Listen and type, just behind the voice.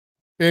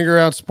Being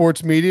around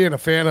sports media and a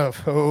fan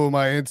of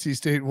my NC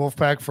State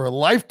Wolfpack for a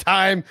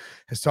lifetime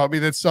has taught me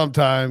that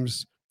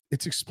sometimes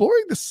it's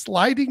exploring the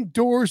sliding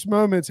doors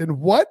moments and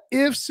what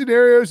if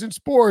scenarios in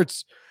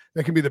sports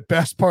that can be the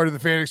best part of the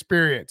fan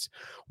experience.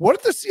 What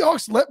if the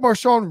Seahawks let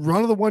Marshawn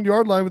run to the 1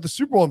 yard line with the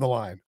Super Bowl on the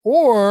line?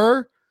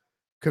 Or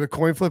could a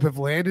coin flip have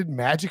landed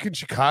Magic in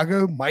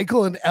Chicago,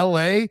 Michael in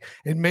LA,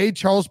 and made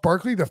Charles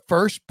Barkley the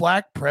first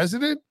black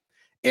president?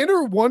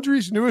 Enter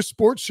Wondery's newest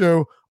sports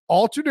show,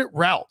 Alternate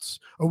Routes,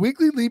 a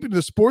weekly leap into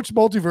the sports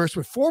multiverse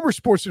with former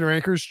SportsCenter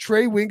anchors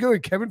Trey Wingo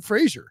and Kevin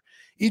Frazier.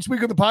 Each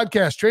week on the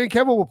podcast, Trey and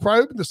Kevin will pry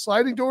open the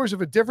sliding doors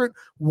of a different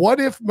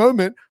what-if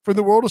moment from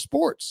the world of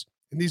sports.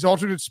 In these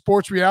alternate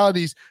sports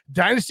realities,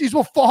 dynasties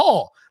will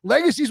fall,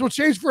 legacies will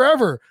change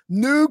forever,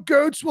 new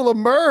GOATs will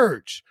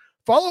emerge.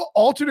 Follow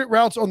Alternate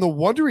Routes on the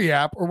Wondery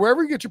app or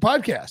wherever you get your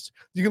podcasts.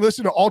 You can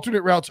listen to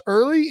Alternate Routes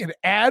early and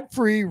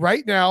ad-free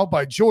right now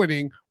by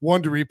joining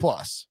Wondery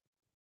Plus.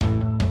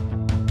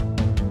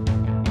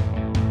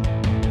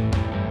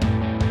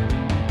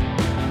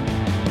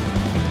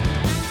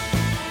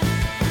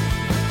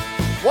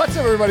 What's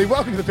up, everybody?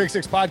 Welcome to the Pick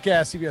Six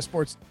Podcast, CBS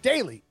Sports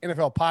Daily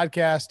NFL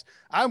Podcast.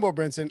 I'm Will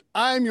Brinson.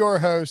 I'm your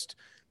host.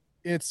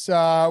 It's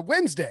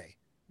Wednesday.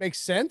 Makes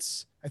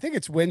sense. I think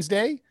it's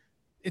Wednesday.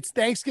 It's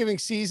Thanksgiving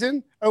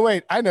season. Oh,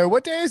 wait. I know.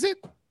 What day is it?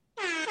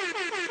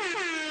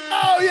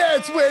 Oh, yeah.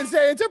 It's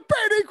Wednesday. It's a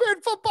Brady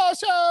Quinn football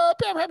show.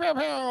 Pew, pew, pew,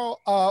 pew.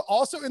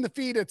 Also in the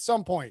feed at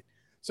some point.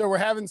 So we're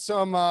having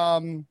some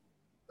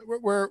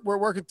we're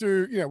working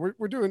through,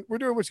 we're doing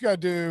what you got to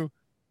do,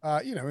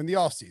 in the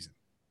off season.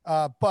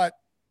 But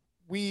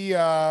we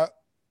might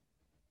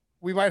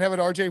have an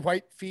RJ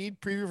White feed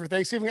preview for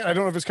Thanksgiving. I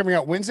don't know if it's coming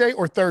out Wednesday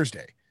or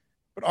Thursday,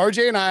 but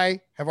RJ and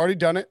I have already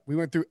done it. We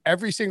went through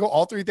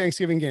all three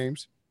Thanksgiving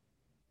games.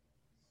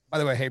 By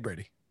the way, hey,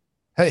 Brady.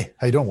 Hey,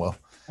 how you doing, Will?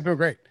 I'm doing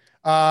great.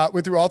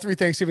 Went through all three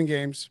Thanksgiving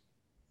games,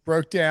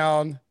 broke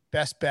down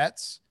best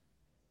bets,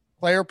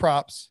 player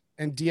props,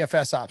 and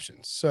DFS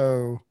options.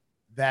 So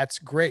that's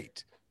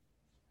great.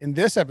 In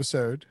this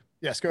episode,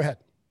 yes, go ahead.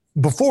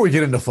 Before we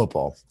get into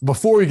football,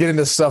 before we get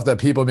into stuff that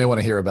people may want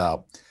to hear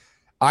about,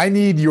 I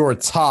need your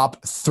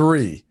top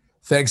three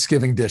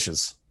Thanksgiving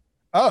dishes.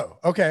 Oh,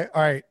 okay.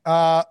 All right.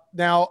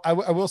 Now I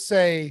will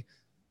say,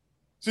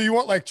 so you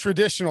want like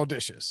traditional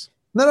dishes?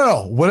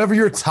 No. Whatever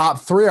your top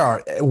three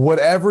are,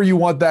 whatever you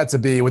want that to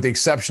be, with the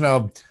exception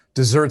of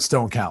desserts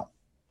don't count.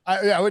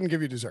 I wouldn't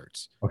give you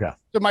desserts. Okay.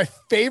 So my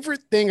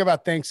favorite thing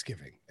about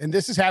Thanksgiving, and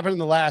this has happened in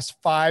the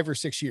last 5 or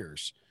 6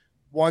 years,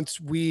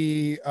 once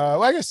we,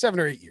 I guess 7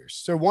 or 8 years.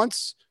 So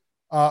once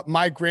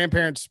my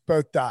grandparents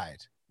both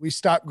died, we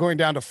stopped going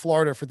down to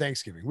Florida for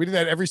Thanksgiving. We did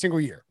that every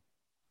single year.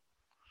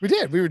 We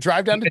did. We would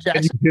drive down to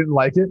Jackson. You didn't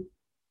like it?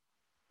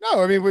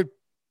 No, I mean,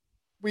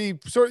 we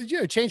sort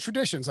of, changed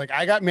traditions. Like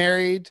I got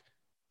married,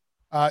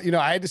 I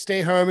had to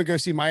stay home and go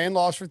see my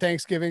in-laws for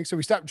Thanksgiving. So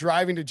we stopped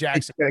driving to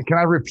Jackson. Can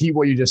I repeat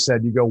what you just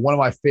said? You go, one of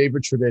my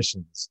favorite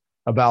traditions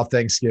about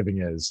Thanksgiving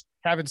is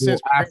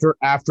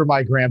after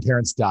my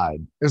grandparents died.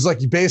 It was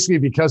like you basically,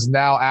 because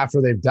now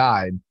after they've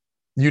died,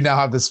 you now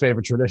have this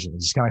favorite tradition. It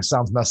just kind of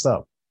sounds messed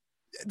up.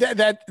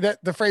 That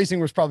the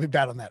phrasing was probably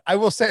bad on that. I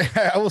will say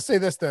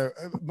this though.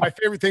 My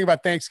favorite thing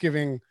about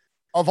Thanksgiving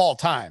of all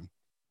time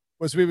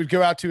was we would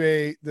go out to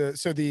the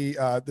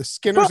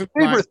Skinners. It's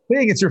your favorite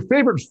thing. It's your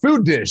favorite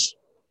food dish.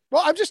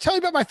 Well, I'm just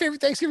telling you about my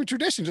favorite Thanksgiving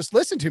tradition. Just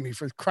listen to me,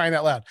 for crying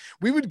out loud.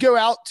 We would go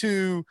out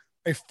to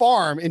a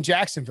farm in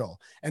Jacksonville,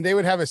 and they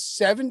would have every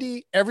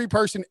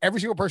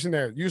single person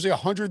there, usually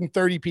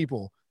 130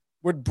 people,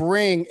 would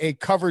bring a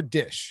covered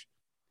dish.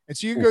 And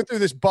so you can go through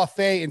this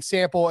buffet and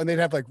sample, and they'd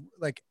have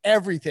like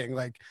everything,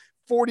 like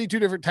 42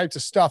 different types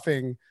of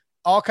stuffing,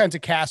 all kinds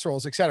of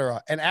casseroles,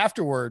 etc. And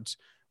afterwards,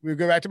 we would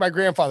go back to my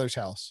grandfather's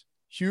house.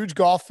 Huge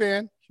golf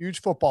fan, huge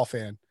football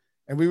fan.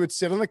 And we would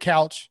sit on the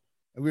couch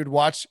and we would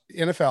watch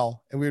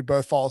NFL, and we would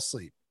both fall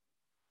asleep.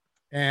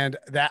 And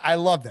I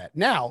love that.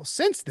 Now,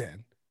 since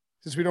then,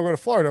 since we don't go to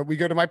Florida, we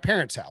go to my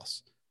parents'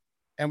 house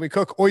and we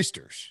cook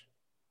oysters.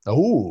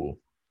 Oh.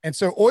 And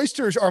so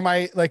oysters are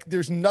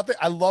there's nothing.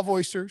 I love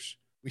oysters.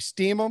 We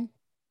steam them.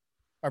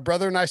 My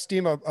brother and I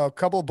steam a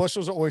couple of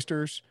bushels of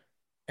oysters,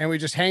 and we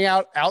just hang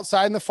out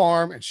outside in the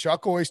farm and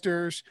shuck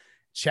oysters,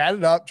 chat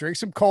it up, drink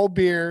some cold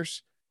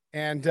beers.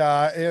 And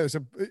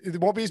it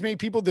won't be as many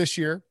people this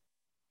year.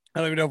 I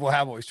don't even know if we'll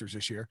have oysters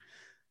this year.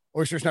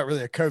 Oyster's not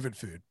really a COVID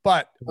food,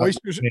 but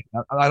oysters.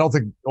 I don't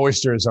think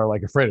oysters are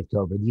afraid of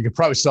COVID. You could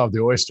probably still have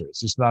the oysters.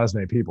 Just not as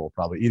many people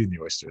probably eating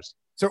the oysters.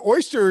 So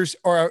oysters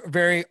are a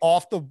very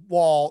off the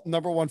wall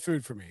number one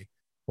food for me.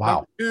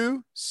 Wow. Number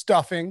 2,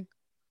 stuffing.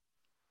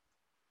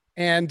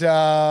 And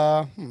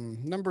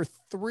number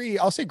 3,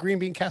 I'll say green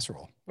bean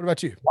casserole. What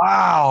about you?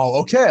 Wow.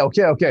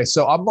 Okay.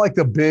 So I'm like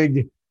the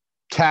big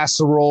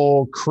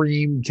casserole,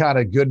 cream kind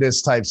of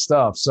goodness type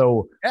stuff.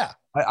 So yeah.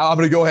 I'm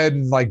going to go ahead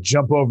and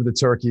jump over the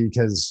turkey,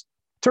 because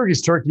turkey's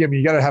turkey. I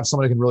mean, you got to have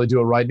somebody who can really do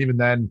it right. And even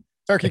then,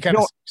 turkey kind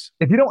of sucks.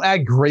 If you don't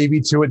add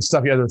gravy to it and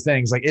stuff, the other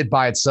things, it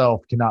by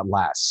itself cannot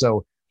last.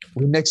 So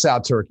we mix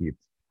out turkey.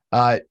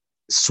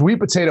 Sweet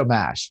potato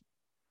mash.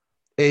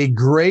 a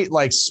great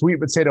like sweet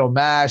potato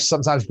mash.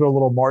 Sometimes put a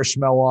little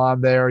marshmallow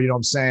on there. You know what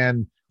I'm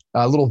saying?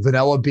 A little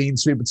vanilla bean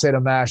sweet potato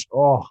mash.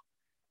 Oh,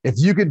 if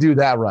you can do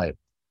that right,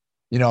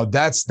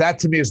 that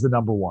to me is the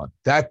number one.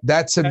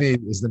 That to me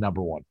is the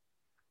number one.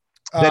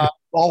 Then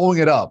following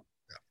it up,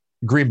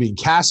 green bean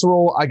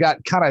casserole. I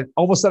got kind of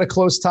almost at a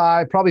close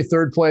tie, probably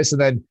third place,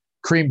 and then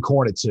cream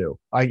corn at 2.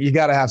 You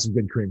got to have some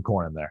good cream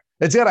corn in there.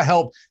 It's got to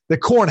help. The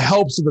corn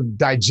helps with the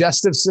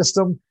digestive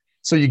system,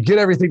 so you get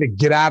everything to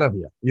get out of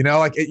you. You're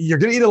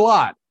going to eat a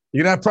lot.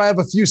 You're going to probably have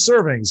a few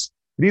servings.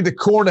 You need the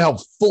corn to help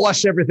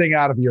flush everything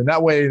out of you, and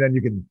that way then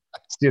you can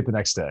see it the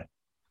next day.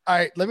 All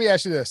right, let me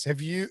ask you this.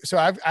 So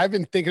I've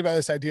been thinking about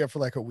this idea for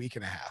like a week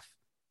and a half.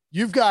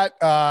 You've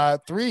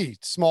got 3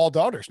 small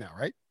daughters now,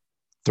 right?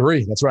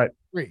 3, that's right.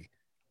 3.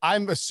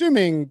 I'm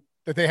assuming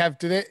that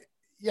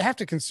you have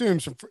to consume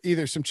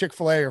either some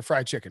Chick-fil-A or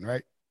fried chicken,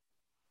 right?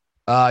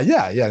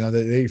 Yeah. No,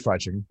 they eat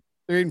fried chicken.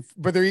 Do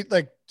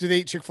they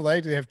eat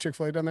Chick-fil-A? Do they have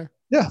Chick-fil-A down there?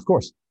 Yeah, of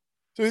course.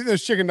 So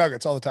there's chicken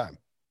nuggets all the time.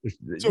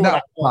 So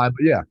not all the time,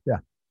 but yeah.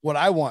 What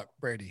I want,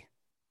 Brady,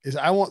 is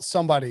I want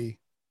somebody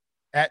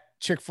at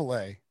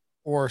Chick-fil-A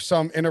or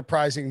some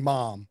enterprising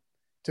mom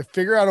to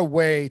figure out a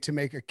way to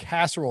make a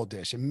casserole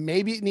dish. And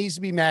maybe it needs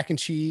to be mac and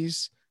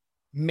cheese.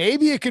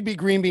 Maybe it could be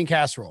green bean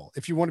casserole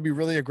if you want to be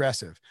really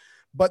aggressive.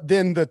 But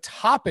then the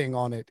topping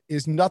on it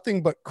is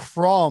nothing but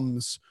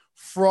crumbs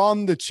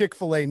from the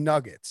Chick-fil-A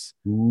nuggets.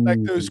 Ooh.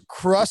 Like those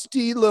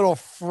crusty little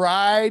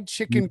fried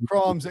chicken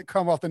crumbs that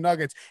come off the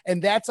nuggets.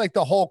 And that's like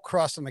the whole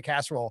crust on the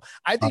casserole.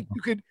 I think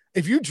you could,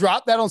 if you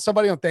drop that on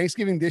somebody on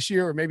Thanksgiving this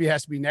year, or maybe it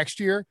has to be next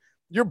year,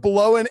 you're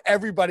blowing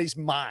everybody's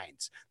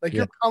minds. Like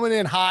you're coming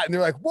in hot and they're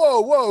like,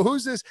 whoa,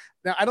 who's this?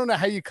 Now, I don't know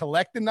how you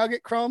collect the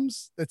nugget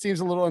crumbs. That seems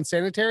a little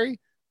unsanitary,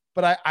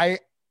 but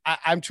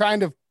I'm trying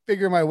to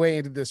figure my way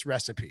into this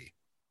recipe.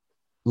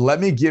 Let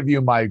me give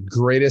you my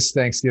greatest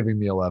Thanksgiving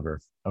meal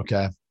ever.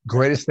 Okay.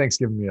 Greatest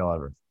Thanksgiving meal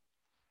ever.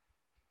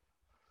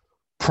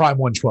 Prime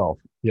 112.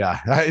 Yeah.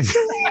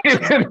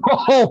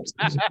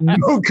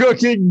 No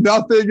cooking,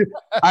 nothing.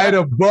 I had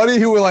a buddy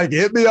who would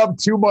hit me up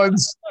 2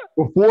 months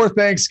before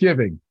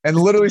Thanksgiving and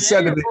literally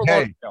said to me,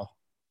 hey,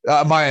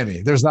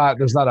 Miami, there's not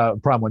a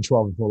Prime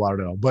 112 in Fort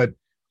Lauderdale, but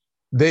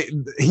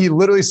he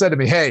literally said to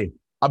me, hey,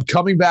 I'm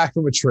coming back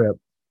from a trip.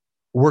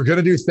 We're going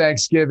to do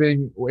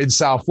Thanksgiving in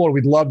South Florida.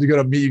 We'd love to go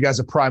to meet you guys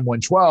at Prime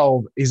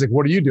 112. He's like,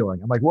 what are you doing?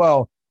 I'm like,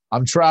 well,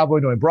 I'm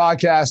traveling, doing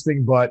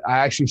broadcasting, but I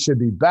actually should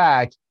be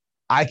back.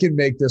 I can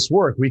make this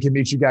work. We can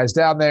meet you guys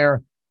down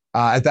there.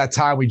 At that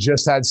time, we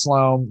just had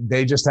Sloan.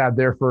 They just had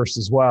their first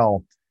as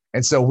well.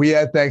 And so we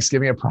had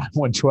Thanksgiving at Prime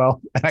 112.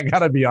 And I got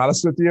to be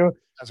honest with you,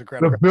 that's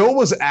incredible. The bill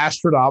was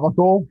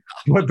astronomical,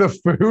 but the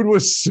food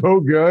was so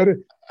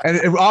good.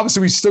 And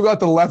obviously, we still got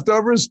the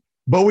leftovers,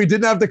 but we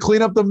didn't have to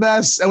clean up the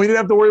mess and we didn't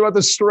have to worry about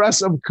the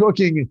stress of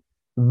cooking.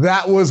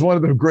 That was one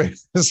of the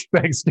greatest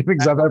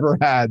Thanksgivings I've ever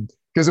had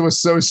because it was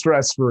so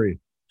stress-free.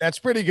 That's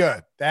pretty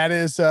good. That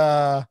is,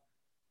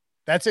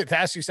 that's it. That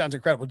actually sounds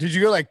incredible.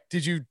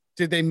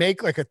 Did they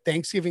make like a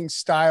Thanksgiving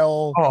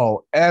style?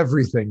 Oh,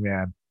 everything,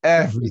 man.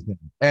 Everything.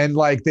 And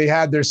they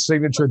had their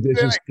signature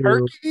dishes too.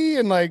 Turkey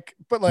and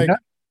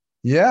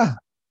yeah.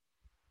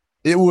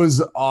 It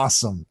was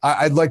awesome.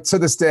 I'd to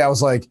this day, I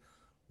was like,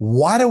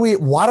 why do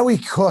we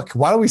cook?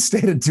 Why do we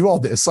stay to do all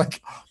this?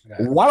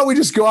 Why don't we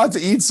just go out to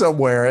eat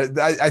somewhere?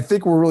 I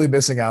think we're really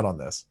missing out on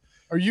this.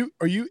 Are you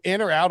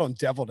in or out on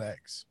deviled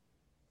eggs?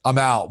 I'm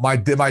out. My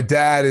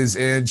dad is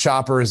in.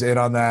 Chopper is in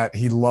on that.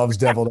 He loves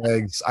deviled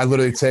eggs. I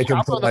literally take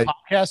him to on the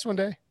podcast one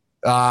day.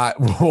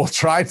 We'll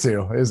try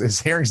to.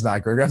 His hearing's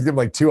not great. We're gonna have to give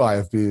him 2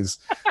 IFBs.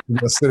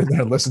 We'll sit in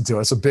there and listen to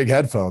it. Some big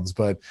headphones,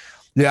 but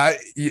yeah,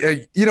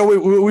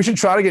 we should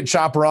try to get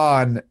Chopper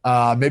on.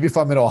 Maybe if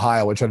I'm in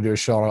Ohio, we'll try to do a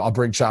show. I'll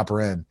bring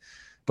Chopper in,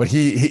 but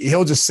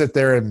he'll just sit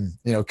there and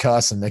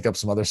cuss and make up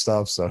some other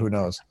stuff. So who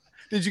knows?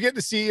 Did you get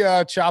to see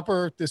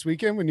Chopper this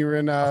weekend when you were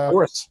in? Of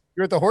course.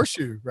 You're at the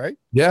Horseshoe, right?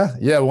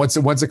 Yeah. Went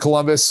to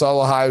Columbus,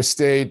 saw Ohio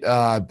State.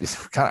 I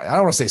don't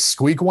want to say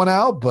squeak one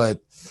out, but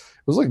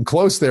it was looking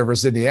close there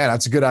versus Indiana.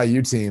 That's a good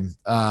IU team.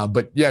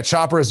 But yeah,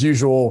 Chopper as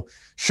usual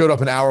showed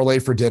up an hour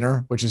late for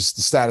dinner, which is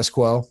the status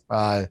quo.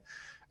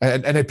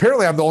 And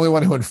apparently I'm the only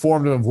one who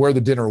informed him of where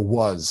the dinner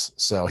was.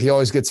 So he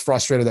always gets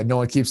frustrated that no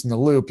one keeps in the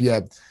loop,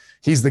 yet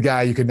he's the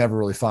guy you can never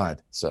really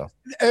find. So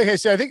okay,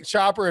 so I think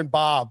Chopper and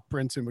Bob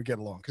Brinson would get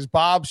along because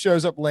Bob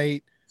shows up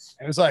late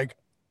and it's like,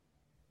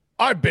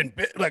 I've been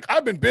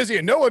busy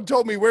and no one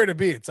told me where to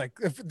be. It's like,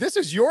 if this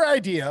is your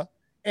idea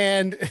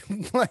and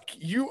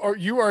you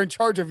are in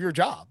charge of your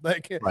job,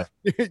 right.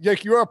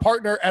 You're a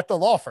partner at the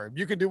law firm.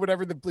 You can do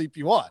whatever the bleep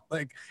you want.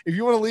 If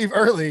you want to leave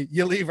early,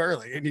 you leave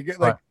early and you get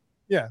right.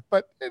 Yeah,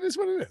 but it is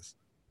what it is.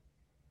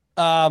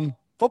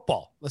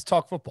 Football. Let's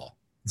talk football.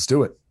 Let's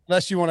do it.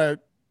 Unless you want to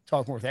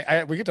talk more.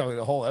 We could talk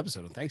the whole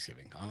episode of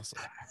Thanksgiving, honestly.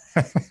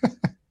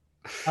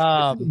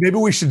 Maybe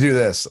we should do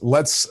this.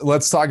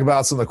 Let's talk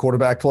about some of the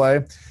quarterback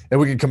play, and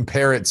we can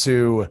compare it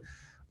to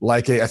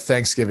a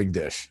Thanksgiving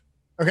dish.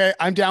 Okay,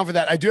 I'm down for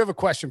that. I do have a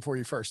question for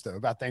you first, though,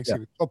 about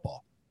Thanksgiving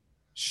football.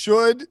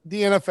 Should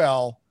the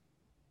NFL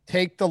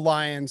take the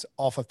Lions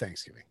off of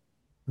Thanksgiving?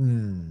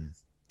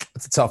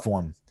 It's a tough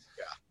one.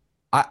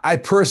 Yeah. I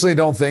personally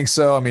don't think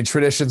so. I mean,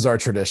 traditions are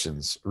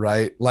traditions,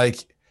 right?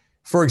 Like,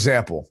 for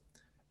example,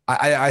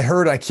 I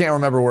heard, I can't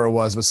remember where it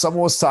was, but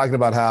someone was talking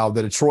about how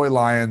the Detroit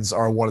Lions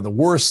are one of the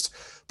worst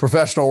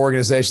professional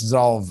organizations in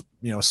all of,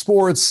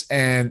 sports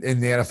and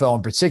in the NFL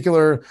in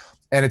particular.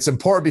 And it's in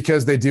part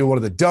because they do one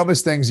of the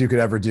dumbest things you could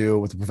ever do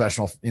with a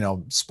professional,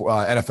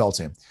 NFL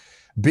team.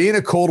 Being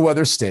a cold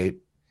weather state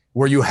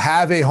where you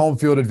have a home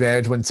field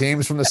advantage when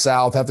teams from the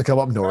South have to come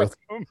up north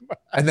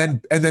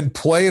and then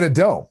play in a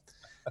dome.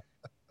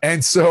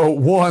 And so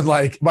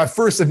my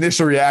first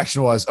initial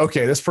reaction was,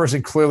 okay, this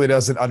person clearly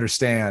doesn't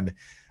understand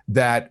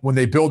that when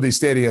they build these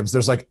stadiums,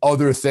 there's like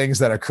other things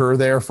that occur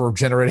there for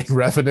generating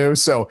revenue.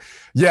 So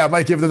yeah, it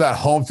might give them that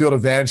home field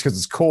advantage because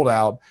it's cold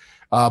out.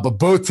 But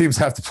both teams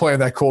have to play in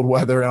that cold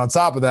weather. And on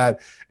top of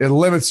that, it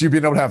limits you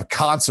being able to have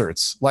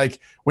concerts. Like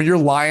when your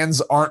Lions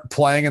aren't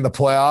playing in the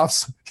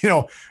playoffs,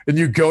 and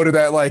you go to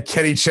that like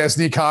Kenny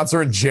Chesney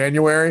concert in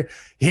January,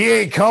 he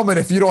ain't coming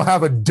if you don't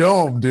have a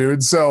dome,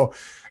 dude. So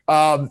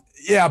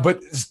yeah,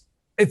 but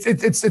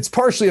it's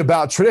partially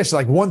about tradition.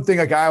 Like one thing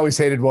like I always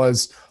hated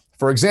was,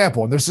 for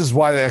example, and this is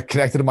why that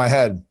connected in my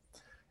head,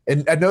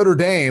 at Notre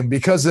Dame,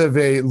 because of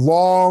a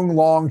long,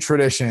 long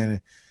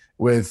tradition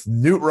with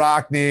Knute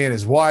Rockne and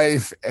his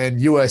wife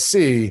and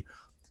USC,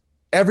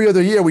 every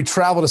other year we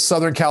travel to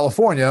Southern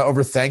California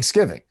over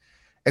Thanksgiving.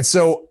 And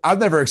so I've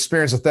never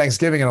experienced a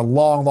Thanksgiving in a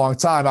long, long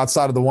time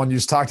outside of the one you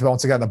just talked about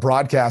once I got in the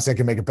broadcast I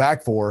can make it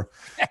back for.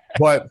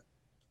 But,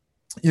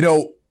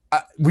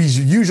 we've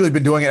usually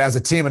been doing it as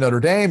a team at Notre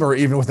Dame or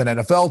even with an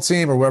NFL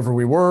team or wherever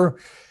we were.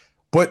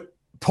 But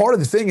part of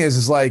the thing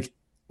is like,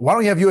 why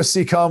don't you have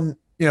USC come,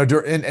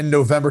 in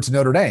November to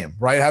Notre Dame,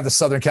 right? Have the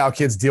Southern Cal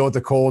kids deal with the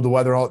cold, the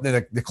weather,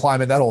 the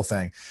climate, that whole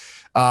thing.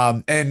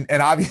 And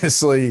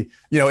obviously,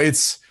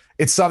 it's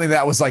something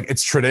that was like,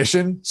 it's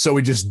tradition. So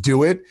we just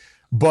do it.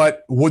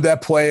 But would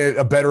that play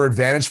a better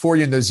advantage for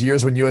you in those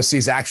years when USC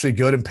is actually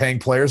good and paying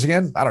players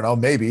again? I don't know,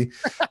 maybe.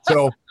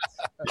 So,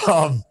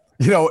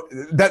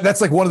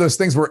 that's like one of those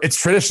things where it's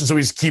tradition. So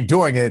we just keep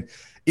doing it,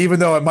 even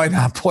though it might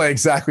not play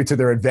exactly to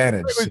their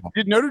advantage.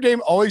 Did Notre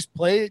Dame always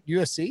play at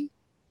USC?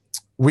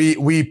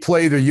 We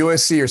play either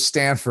USC or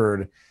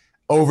Stanford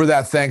over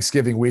that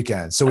Thanksgiving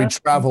weekend. So we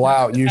travel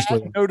out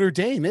usually. Notre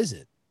Dame, is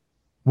it?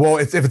 Well,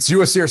 if it's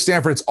USC or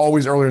Stanford, it's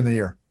always earlier in the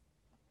year.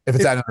 If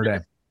it's at Notre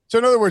Dame. So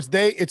in other words,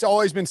 it's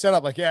always been set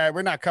up like, yeah,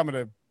 we're not coming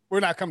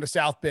to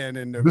South Bend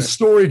in November. The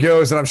story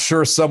goes, and I'm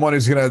sure someone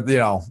who's going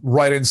to,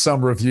 write in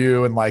some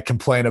review and like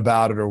complain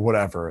about it or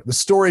whatever. The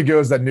story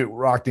goes that Knute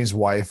Rockne's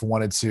wife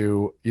wanted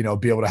to,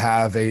 be able to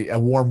have a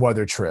warm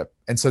weather trip.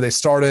 And so they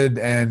started,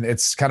 and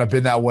it's kind of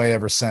been that way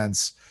ever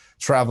since,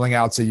 traveling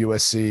out to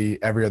USC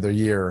every other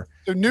year.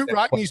 So Knute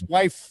Rockne's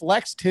wife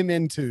flexed him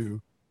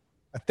into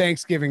a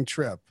Thanksgiving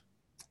trip.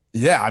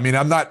 Yeah, I mean,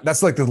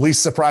 that's like the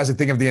least surprising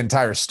thing of the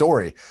entire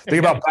story. Think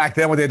about back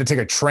then when they had to take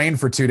a train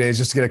for 2 days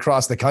just to get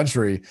across the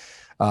country.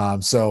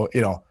 So,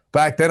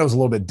 back then it was a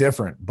little bit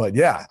different. But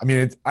yeah, I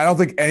mean, I don't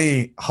think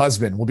any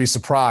husband will be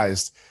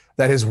surprised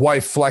that his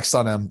wife flexed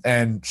on him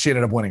and she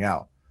ended up winning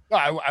out.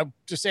 Well, I'm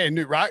just saying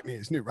Knute Rockne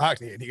is Knute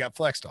Rockne and he got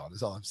flexed on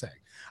is all I'm saying.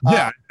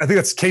 Yeah, I think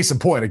that's case in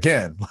point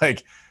again.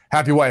 Like,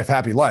 happy wife,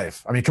 happy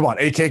life. I mean, come on,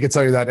 AK can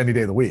tell you that any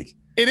day of the week.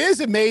 It is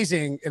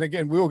amazing. And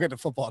again, we will get to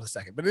football in a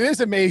second, but it is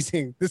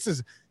amazing.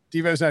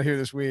 Devo's not here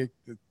this week.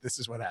 This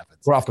is what happens.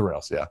 We're off the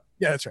rails. Yeah.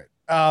 Yeah, that's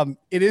right.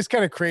 It is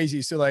kind of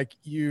crazy. So like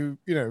you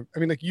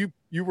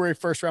were a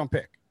first round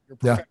pick. You're a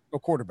professional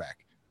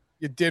quarterback.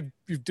 You did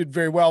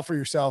very well for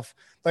yourself.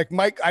 Like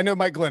I know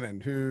Mike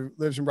Glennon who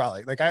lives in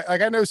Raleigh.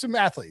 I know some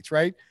athletes,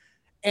 right?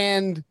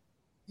 And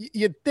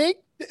you'd think,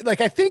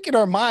 I think in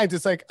our minds,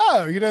 it's like,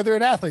 oh, they're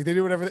an athlete. They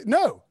do whatever.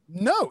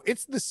 No,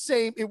 it's the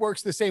same. It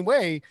works the same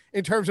way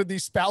in terms of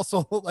these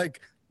spousal,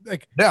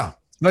 yeah.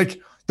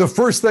 Like the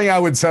first thing I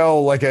would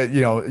tell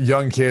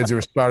young kids who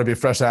aspire to be a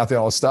fresh athlete,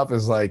 all this stuff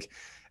is like,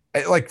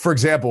 for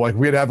example,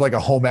 we'd have a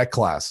home ec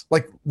class,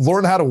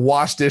 learn how to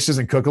wash dishes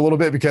and cook a little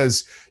bit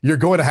because you're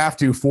going to have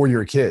to for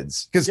your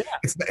kids.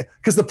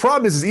 Because the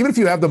problem is even if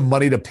you have the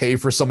money to pay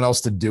for someone else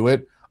to do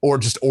it or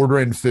just order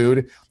in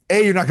food,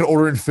 you're not going to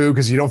order in food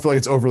because you don't feel like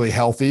it's overly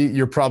healthy.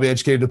 You're probably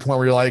educated to the point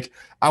where you're like,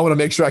 I want to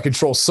make sure I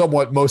control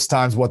somewhat most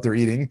times what they're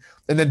eating.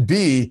 And then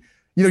B,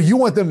 you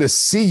want them to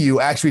see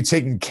you actually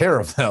taking care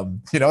of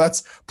them.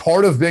 That's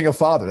part of being a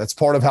father. That's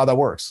part of how that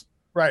works.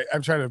 Right.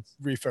 I'm trying to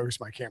refocus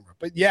my camera,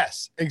 but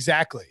yes,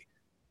 exactly.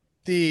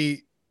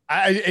 You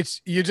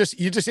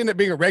just end up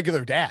being a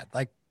regular dad.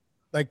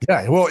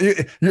 Yeah, well,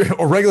 you're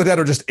a regular dad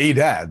or just a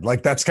dad.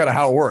 That's kind of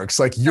how it works.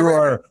 There's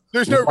no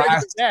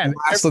regular dad.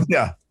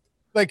 Yeah.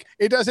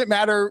 It doesn't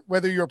matter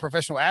whether you're a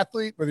professional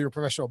athlete, whether you're a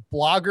professional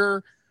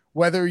blogger,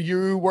 whether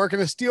you work in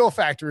a steel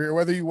factory or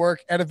whether you work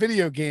at a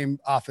video game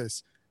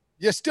office,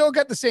 you still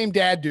got the same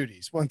dad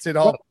duties once it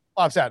all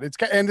pops out. It's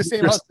and the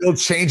same. You're still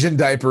changing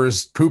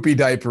diapers, poopy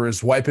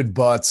diapers, wiping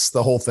butts,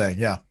 the whole thing.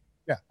 Yeah.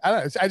 Yeah. I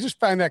don't know. I just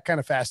find that kind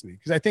of fascinating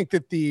because I think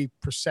that the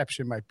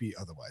perception might be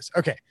otherwise.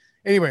 Okay.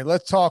 Anyway,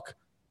 let's talk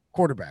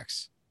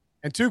quarterbacks.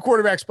 And 2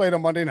 quarterbacks played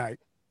on Monday night,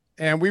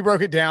 and we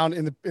broke it down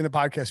in the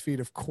podcast feed,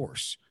 of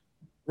course.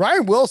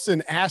 Ryan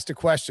Wilson asked a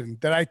question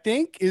that I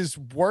think is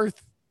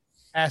worth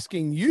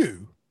asking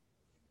you.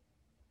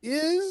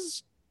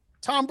 Is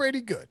Tom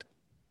Brady good?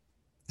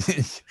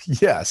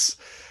 Yes.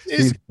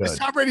 Is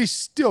Tom Brady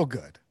still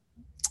good?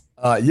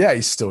 Yeah,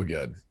 he's still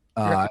good.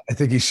 I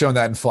think he's shown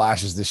that in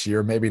flashes this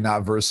year, maybe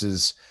not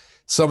versus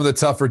some of the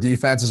tougher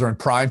defenses or in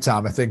prime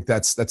time. I think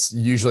that's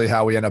usually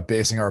how we end up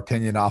basing our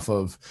opinion off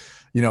of,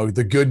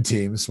 the good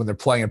teams when they're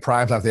playing in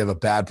prime time, if they have a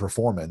bad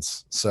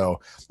performance.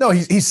 So no,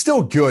 he's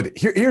still good.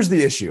 Here's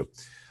the issue.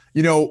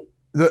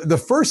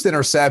 The first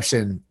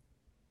interception,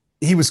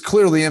 he was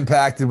clearly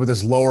impacted with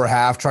his lower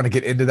half trying to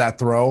get into that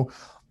throw.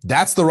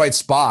 That's the right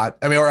spot.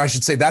 I mean, or I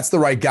should say that's the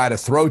right guy to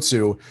throw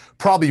to.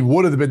 Probably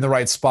would have been the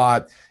right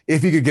spot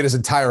if he could get his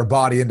entire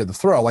body into the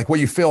throw. Like what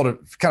you fail to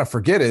kind of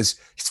forget is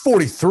he's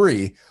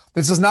 43.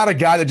 This is not a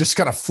guy that just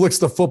kind of flicks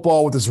the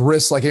football with his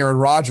wrists like Aaron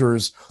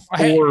Rodgers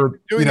or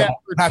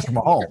Patrick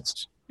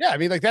Mahomes. Yeah, I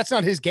mean, like that's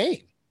not his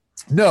game.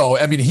 No,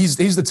 I mean, he's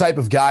the type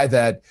of guy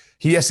that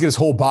he has to get his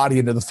whole body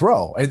into the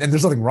throw. And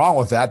there's nothing wrong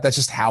with that. That's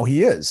just how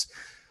he is.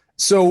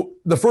 So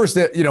the first,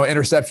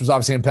 interception was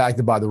obviously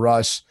impacted by the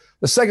rush.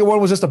 The second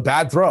one was just a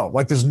bad throw.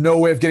 Like there's no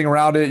way of getting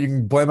around it. You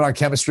can blame it on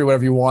chemistry,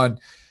 whatever you want.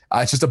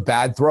 It's just a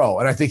bad throw.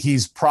 And I think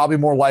he's probably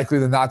more likely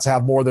than not to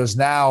have more of those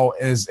now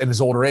in his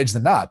older age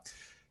than not.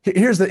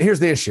 Here's the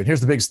issue. And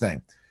here's the biggest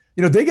thing.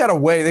 They got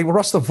away. They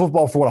rushed the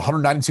football for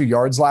 192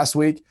 yards last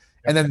week.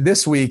 And then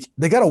this week,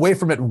 they got away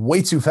from it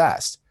way too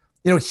fast.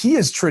 He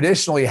has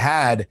traditionally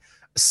had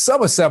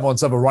some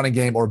semblance of a running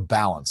game or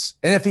balance.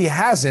 And if he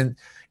hasn't,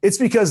 it's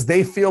because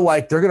they feel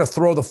like they're going to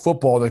throw the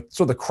football,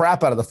 throw the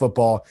crap out of the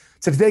football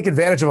to take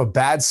advantage of a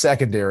bad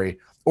secondary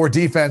or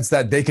defense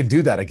that they can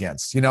do that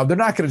against. They're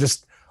not going to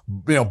just,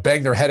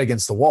 bang their head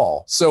against the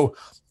wall. So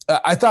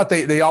I thought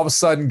they all of a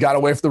sudden got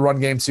away from the run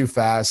game too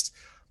fast.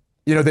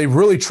 They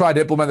really tried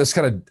to implement this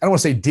kind of, I don't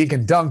want to say dink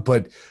and dunk,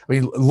 but I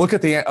mean, look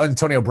at the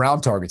Antonio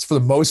Brown targets for the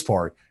most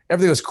part.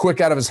 Everything was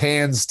quick out of his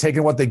hands,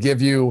 taking what they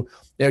give you,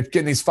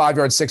 getting these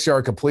 5-yard,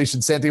 6-yard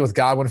completions. Same thing with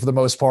Godwin for the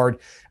most part.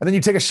 And then you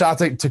take a shot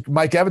to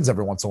Mike Evans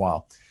every once in a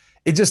while.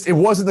 It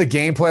wasn't the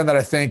game plan that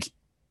I think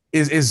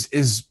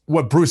is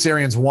what Bruce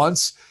Arians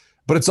wants,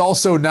 but it's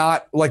also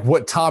not like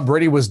what Tom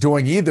Brady was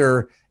doing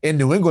either in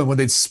New England when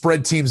they'd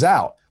spread teams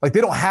out. Like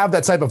they don't have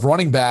that type of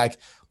running back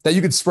that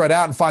you could spread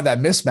out and find that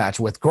mismatch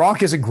with.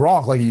 Gronk isn't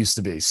Gronk like he used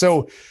to be.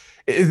 So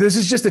this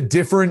is just a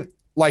different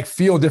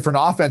different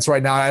offense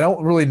right now. I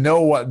don't really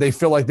know what they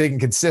feel like they can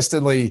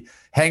consistently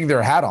hang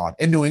their hat on.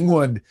 In New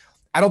England,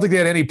 I don't think they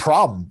had any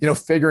problem,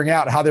 figuring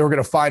out how they were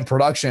going to find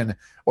production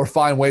or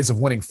find ways of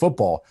winning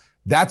football.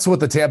 That's what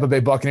the Tampa Bay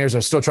Buccaneers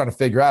are still trying to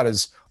figure out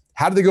is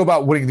how do they go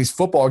about winning these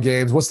football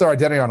games? What's their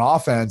identity on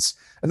offense?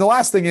 And the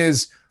last thing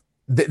is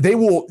they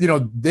will,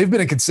 they've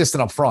been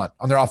inconsistent up front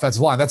on their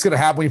offensive line. That's going to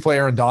happen when you play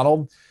Aaron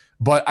Donald.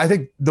 But I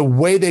think the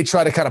way they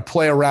try to kind of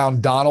play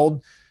around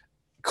Donald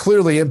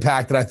clearly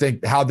impacted, I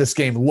think, how this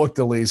game looked,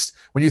 at least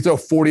when you throw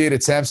 48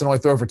 attempts and only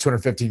throw for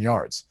 215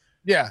 yards.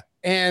 Yeah.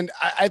 And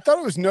I thought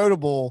it was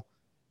notable.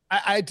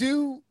 I'm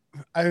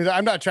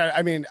not trying.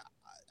 I mean,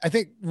 I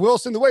think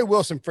the way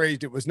Wilson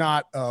phrased it was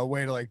not a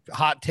way to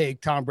hot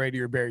take Tom Brady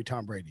or bury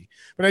Tom Brady.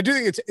 But I do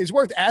think it's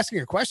worth asking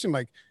a question.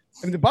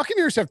 The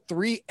Buccaneers have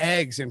 3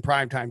 eggs in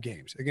primetime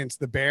games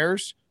against the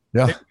Bears.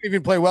 Yeah. They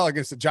even play well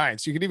against the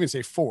Giants. You could even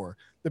say 4.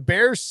 The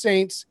Bears,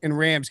 Saints, and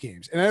Rams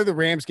games. And I know the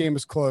Rams game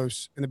was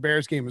close and the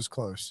Bears game was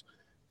close.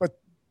 But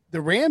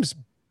the Rams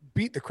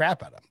beat the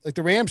crap out of them.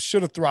 The Rams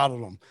should have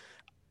throttled them.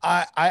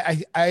 I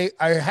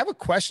have a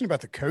question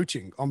about the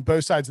coaching on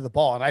both sides of the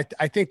ball. And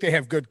I think they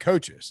have good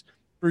coaches.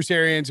 Bruce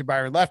Arians and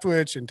Byron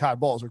Leftwich and Todd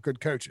Bowles are good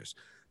coaches.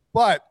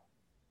 But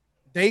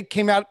they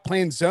came out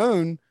playing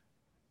zone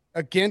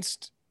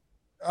against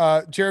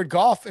Jared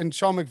Goff and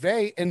Sean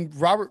McVay, and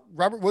Robert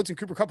Woods and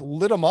Cooper Kupp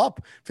lit them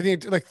up for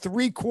the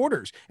 3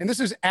 quarters. And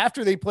this is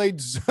after they played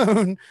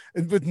zone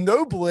with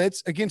no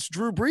blitz against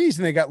Drew Brees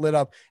and they got lit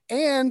up.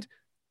 And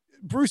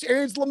Bruce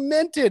Arians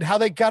lamented how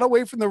they got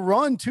away from the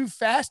run too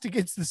fast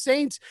against the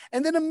Saints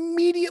and then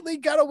immediately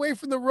got away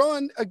from the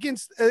run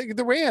against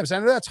the Rams. I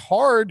know that's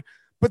hard,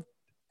 but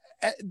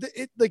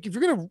if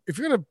you're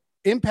going to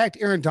impact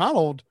Aaron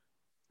Donald,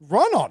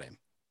 run on him.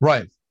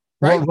 Right.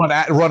 Run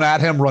at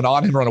him, run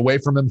on him, run away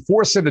from him,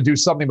 force him to do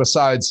something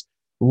besides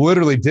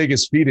literally dig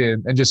his feet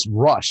in and just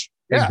rush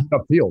and get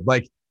upfield.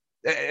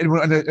 And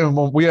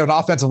when we have an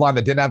offensive line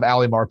that didn't have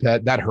Ali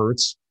Marpet, that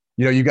hurts.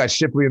 You got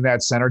Shipley in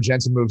that center.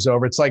 Jensen moves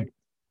over. It's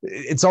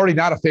it's already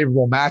not a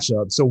favorable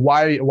matchup. So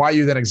why are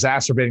you then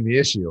exacerbating the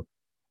issue?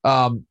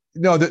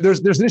 No, there's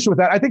an issue with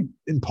that. I think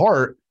in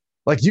part,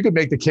 you could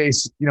make the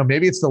case,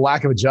 maybe it's the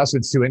lack of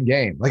adjustments to in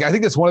game. I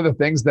think that's one of the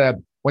things that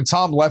when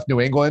Tom left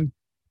New England,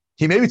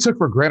 he maybe took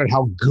for granted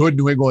how good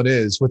New England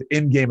is with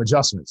in-game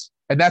adjustments.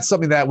 And that's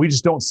something that we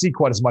just don't see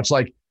quite as much.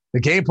 The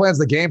game plan's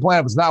the game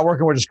plan. If it's not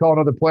working, we're just calling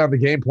another play on the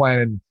game plan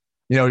and,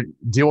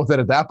 deal with it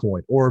at that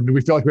point. Or do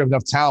we feel like we have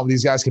enough talent?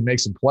 These guys can make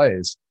some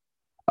plays.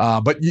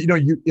 But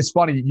it's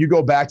funny. You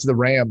go back to the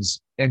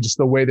Rams and just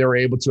the way they were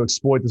able to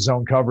exploit the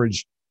zone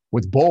coverage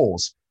with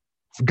Bowles.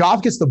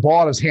 Goff gets the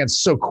ball in his hands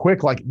so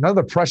quick, like none of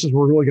the pressures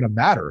were really going to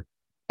matter.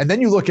 And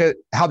then you look at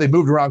how they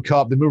moved around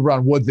Kupp, they moved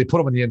around Woods, they put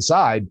them on the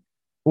inside.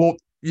 Well,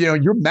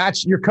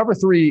 your cover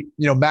three,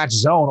 match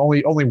zone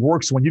only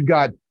works when you've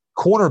got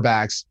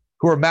cornerbacks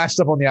who are matched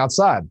up on the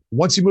outside.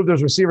 Once you move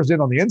those receivers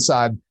in on the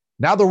inside,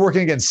 now they're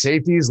working against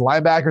safeties,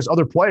 linebackers,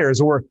 other players,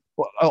 or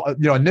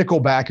a nickel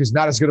back who's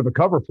not as good of a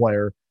cover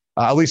player,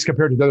 at least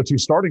compared to the other two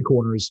starting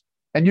corners.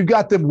 And you've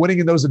got them winning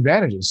in those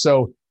advantages.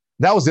 So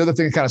that was the other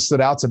thing that kind of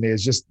stood out to me,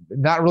 is just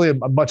not really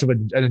much of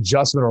an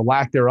adjustment or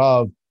lack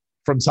thereof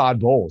from Todd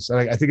Bowles. And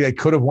I think they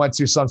could have went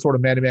to some sort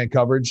of man-to-man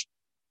coverage.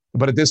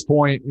 But at this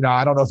point,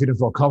 I don't know if he didn't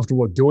feel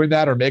comfortable with doing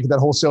that or making that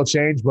wholesale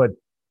change, but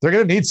they're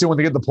going to need to when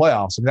they get the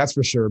playoffs. I mean, that's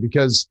for sure,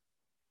 because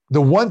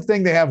the one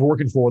thing they have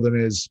working for them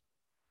is,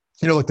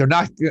 look, they're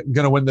not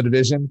going to win the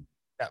division,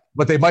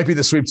 but they might be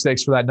the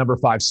sweepstakes for that number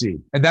 5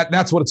 seed. And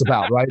that's what it's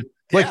about, right?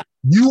 Like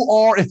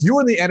if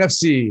you're in the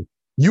NFC,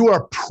 you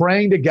are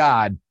praying to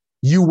God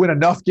you win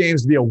enough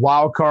games to be a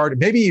wild card,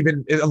 maybe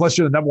even unless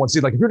you're the number 1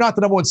 seed. Like if you're not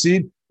the number 1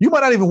 seed, you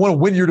might not even want to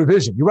win your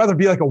division. You'd rather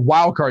be like a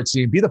wild card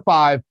seed, be the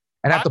 5,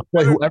 and have to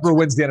play whoever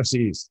wins the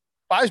NFC East.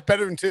 5's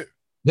better than 2.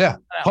 Yeah,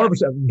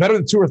 100%. Better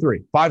than 2 or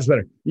 3. 5's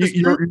better.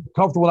 You're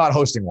comfortable not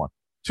hosting one.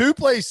 2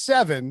 plays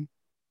 7,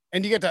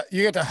 and you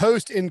get to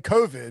host in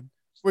COVID,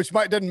 which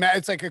doesn't matter.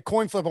 It's like a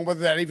coin flip on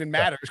whether that even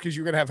matters, because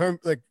you're going to have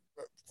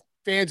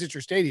fans at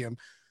your stadium.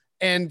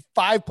 And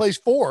 5 plays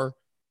 4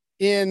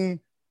 in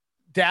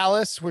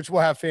Dallas, which will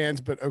have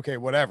fans, but okay,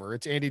 whatever.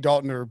 It's Andy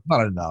Dalton or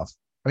not enough.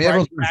 I mean,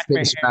 everyone's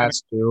face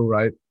mask too,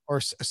 right?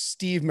 Or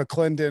Steve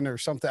McClendon or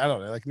something. I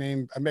don't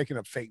know. I'm making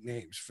up fake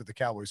names for the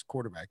Cowboys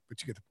quarterback,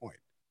 but you get the point.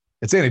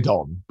 It's Andy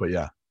Dalton, but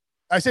yeah.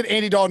 I said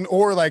Andy Dalton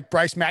or like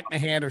Bryce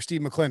McMahon or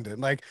Steve McClendon.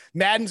 Like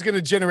Madden's going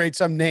to generate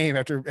some name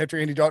after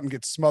Andy Dalton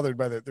gets smothered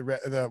by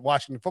the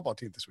Washington football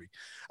team this week.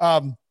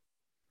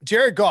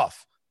 Jared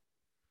Goff.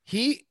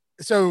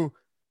 So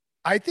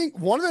I think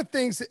one of the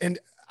things, and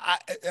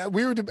I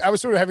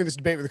was sort of having this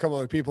debate with a couple of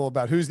other people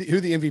about who the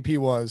MVP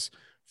was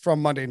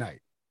from Monday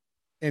night.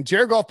 And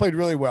Jared Goff played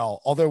really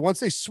well. Although once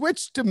they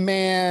switched to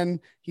man,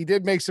 he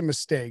did make some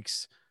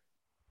mistakes.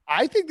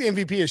 I think the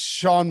MVP is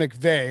Sean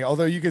McVay,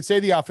 although you could say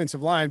the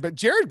offensive line, but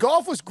Jared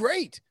Goff was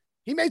great.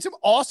 He made some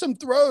awesome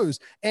throws,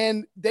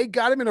 and they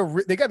got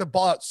him they got the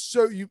ball out.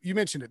 So you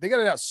mentioned it. They got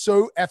it out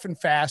so effing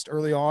fast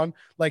early on.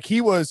 Like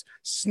he was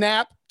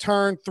snap,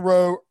 turn,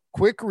 throw,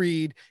 quick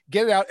read,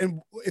 get it out.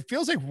 And it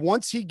feels like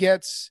once he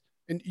gets,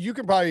 and you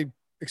can probably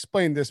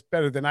explain this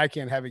better than I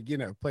can, having,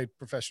 played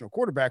professional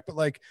quarterback, but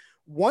like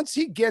once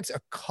he gets a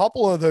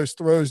couple of those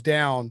throws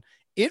down,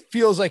 it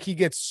feels like he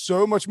gets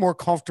so much more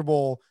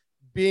comfortable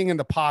being in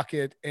the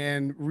pocket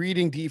and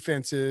reading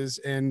defenses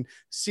and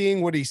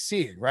seeing what he's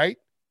seeing, right?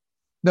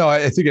 No,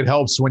 I think it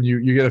helps when you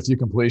get a few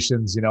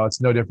completions.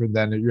 It's no different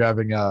than you're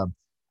having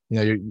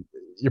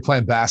you're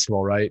playing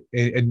basketball, right?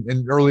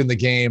 And early in the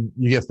game,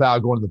 you get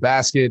fouled going to the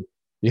basket,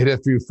 you hit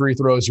a few free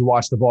throws, you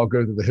watch the ball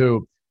go through the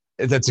hoop.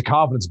 That's a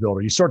confidence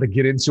builder. You start to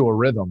get into a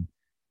rhythm.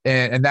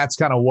 And that's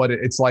kind of what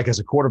it's like as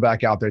a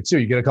quarterback out there too.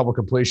 You get a couple of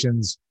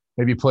completions,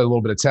 maybe you play a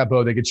little bit of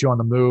tempo, they get you on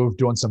the move,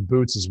 doing some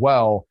boots as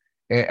well.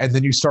 And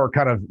then you start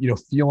kind of,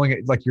 feeling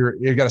it like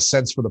you got a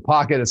sense for the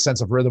pocket, a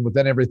sense of rhythm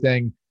within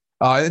everything.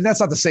 And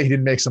that's not to say he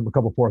didn't make a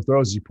couple poor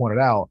throws, as you pointed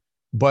out.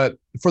 But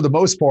for the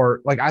most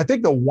part, like I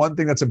think the one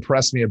thing that's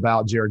impressed me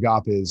about Jared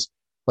Goff is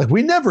like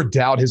we never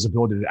doubt his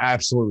ability to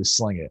absolutely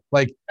sling it.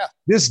 Like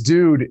this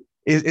dude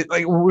is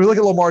like we look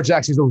at Lamar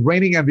Jackson, he's the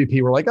reigning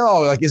MVP. We're like,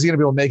 oh, like is he going to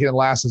be able to make it and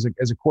last as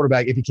a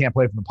quarterback if he can't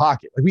play from the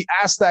pocket? Like we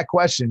asked that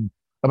question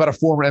about a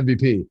former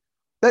MVP.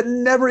 That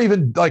never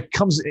even like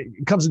comes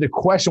into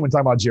question when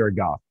talking about Jared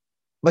Goff.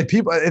 Like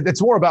people,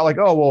 it's more about like,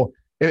 oh well,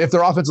 if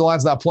their offensive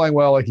line's not playing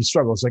well, like he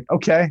struggles. Like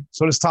okay,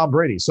 so does Tom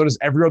Brady. So does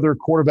every other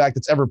quarterback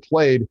that's ever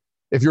played.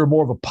 If you're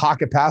more of a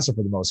pocket passer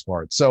for the most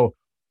part. So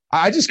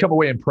I just come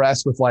away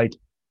impressed with like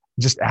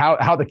just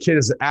how the kid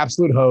is an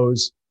absolute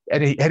hose,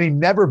 and he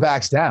never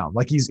backs down.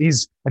 Like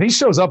he's and he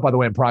shows up, by the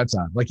way, in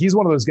primetime. Like he's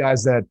one of those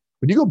guys that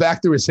when you go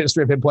back through his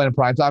history of him playing in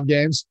primetime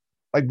games,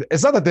 like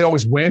it's not that they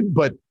always win,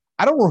 but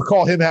I don't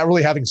recall him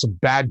really having some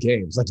bad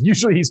games. Like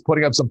usually he's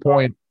putting up some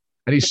point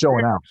and he's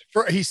showing out.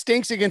 He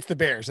stinks against the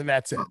Bears, and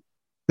that's it.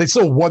 They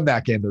still won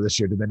that game though this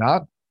year, did they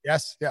not?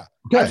 Yes. Yeah.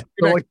 Okay.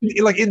 So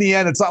like in the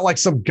end, it's not like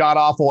some god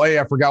awful. Hey,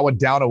 I forgot what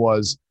down it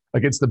was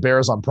against the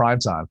Bears on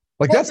primetime.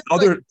 Like that's the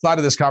other side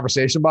of this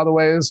conversation, by the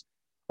way, is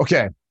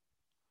okay.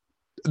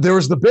 There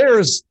was the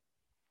Bears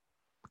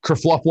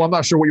kerfluffle. I'm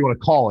not sure what you want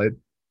to call it.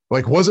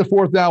 Like, was it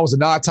fourth down? Was it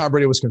not? Tom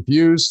Brady was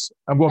confused.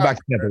 I'm going back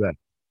to Tampa then.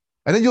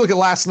 And then you look at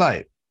last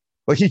night.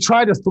 Like he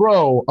tried to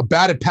throw a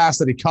batted pass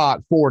that he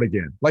caught forward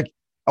again. Like,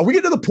 are we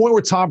getting to the point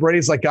where Tom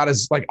Brady's like got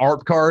his like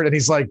art card and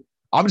he's like,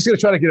 I'm just going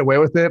to try to get away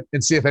with it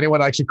and see if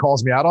anyone actually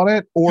calls me out on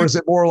it? Or is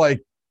it more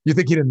like you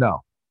think he didn't know?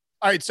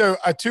 All right. So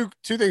two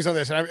things on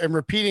this. And I'm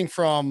repeating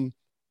from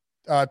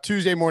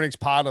Tuesday morning's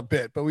pod a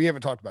bit, but we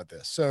haven't talked about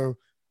this. So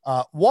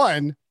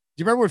one,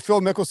 you remember when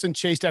Phil Mickelson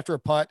chased after a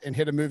putt and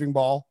hit a moving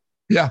ball?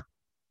 Yeah.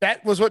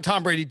 That was what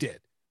Tom Brady did.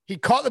 He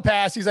caught the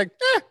pass. He's like,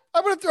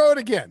 I'm going to throw it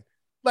again.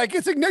 Like,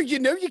 it's like, no,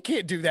 you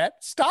can't do that.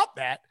 Stop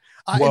that.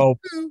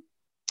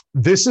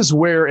 This is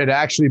where it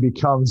actually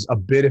becomes a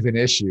bit of an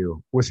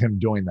issue with him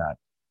doing that.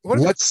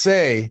 Let's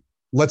say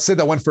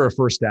that went for a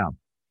first down.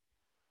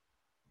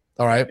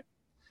 All right.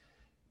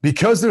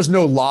 Because there's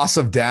no loss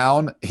of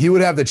down, he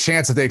would have the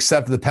chance if they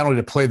accepted the penalty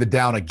to play the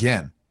down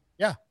again.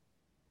 Yeah.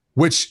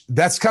 Which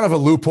that's kind of a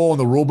loophole in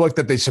the rule book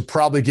that they should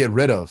probably get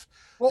rid of.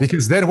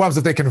 Because then what happens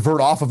if they convert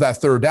off of that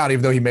third down,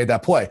 even though he made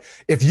that play?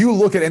 If you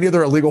look at any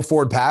other illegal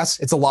forward pass,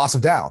 it's a loss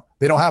of down.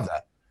 They don't have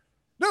that.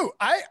 No,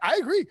 I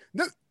agree.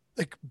 No,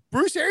 like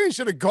Bruce Arians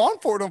should have gone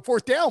for it on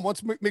fourth down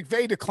once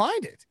McVay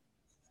declined it.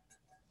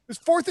 It was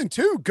 4th and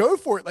 2. Go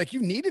for it. Like,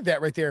 you needed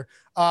that right there.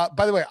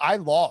 By the way, I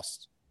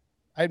lost.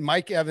 I had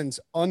Mike Evans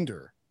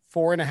under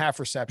 4.5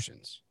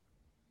 receptions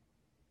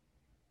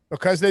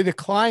because they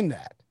declined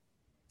that.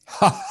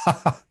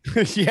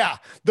 Yeah.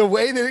 The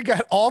way that it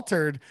got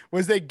altered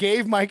was they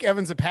gave Mike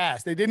Evans a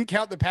pass. They didn't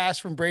count the pass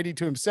from Brady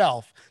to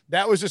himself.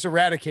 That was just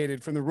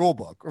eradicated from the rule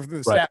book or from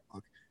the stat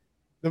book.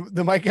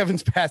 The Mike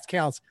Evans pass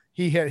counts.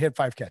 He hit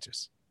 5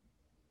 catches.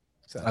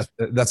 So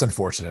that's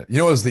unfortunate. You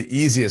know, it was the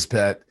easiest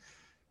bet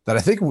that I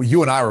think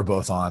you and I were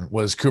both on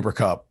was Cooper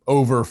Kupp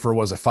over for,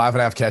 was it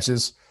 5.5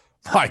 catches?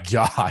 My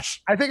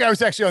gosh. I think I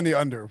was actually on the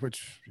under,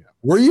 which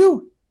were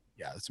you?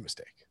 Yeah, that's a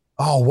mistake.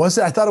 Oh, was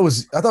it? I thought it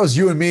was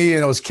you and me,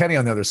 and it was Kenny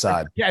on the other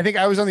side. Yeah, I think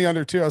I was on the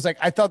under too. I was like,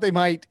 I thought they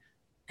might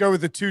go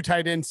with the 2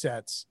 tight end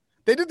sets.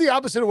 They did the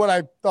opposite of what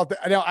I thought.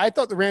 I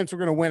thought the Rams were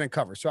going to win and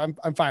cover, so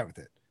I'm fine with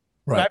it.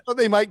 Right. But I thought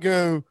they might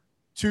go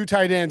 2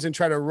 tight ends and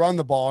try to run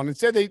the ball, and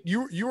instead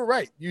you were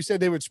right. You said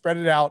they would spread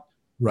it out,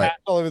 right,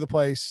 all over the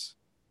place.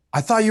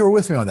 I thought you were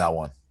with me on that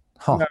one.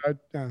 Huh.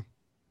 No.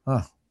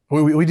 Huh.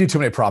 We do too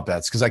many prop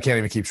bets because I can't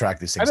even keep track of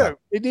these things. I know.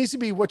 It needs to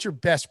be what's your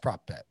best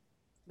prop bet.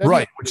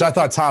 Right, which I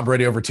thought Tom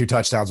Brady over 2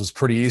 touchdowns was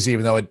pretty easy,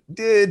 even though it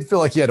did feel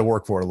like he had to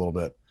work for it a little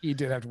bit. He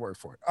did have to work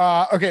for it.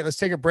 Okay, let's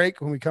take a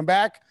break. When we come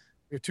back,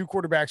 we have 2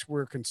 quarterbacks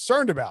we're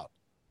concerned about,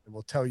 and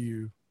we'll tell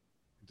you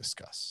and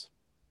discuss.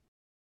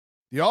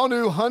 The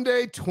all-new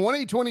Hyundai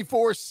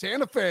 2024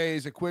 Santa Fe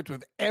is equipped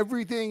with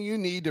everything you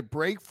need to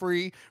break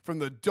free from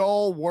the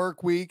dull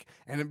work week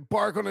and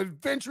embark on an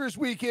adventurous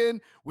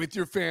weekend with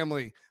your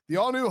family. The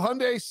all-new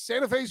Hyundai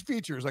Santa Fe's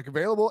features like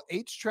available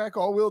H-Track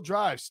all-wheel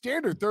drive,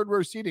 standard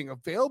third-row seating,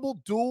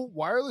 available dual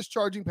wireless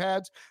charging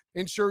pads,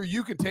 ensure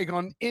you can take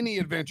on any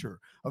adventure.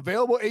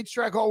 Available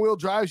H-Track all-wheel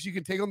drives, you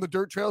can take on the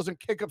dirt trails and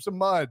kick up some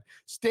mud.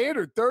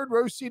 Standard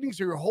third-row seating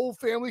so your whole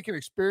family can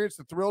experience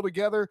the thrill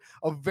together.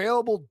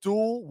 Available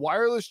dual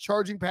wireless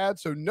charging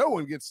pads so no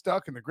one gets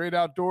stuck in the great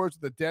outdoors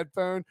with a dead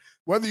phone.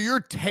 Whether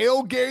you're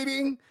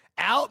tailgating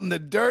out in the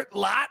dirt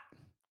lot,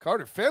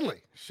 Carter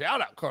Finley,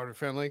 shout out Carter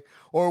Finley,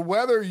 or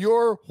whether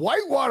you're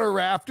whitewater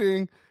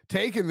rafting,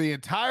 taking the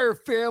entire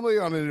family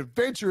on an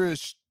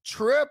adventurous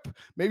trip,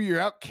 maybe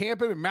you're out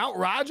camping in Mount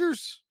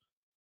Rogers.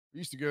 I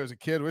used to go as a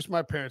kid. Wish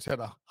my parents had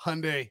a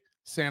Hyundai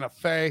Santa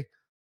Fe.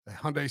 The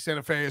Hyundai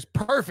Santa Fe is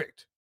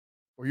perfect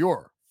for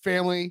your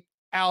family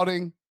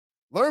outing.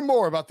 Learn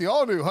more about the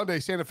all-new Hyundai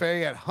Santa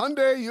Fe at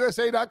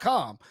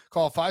HyundaiUSA.com.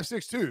 Call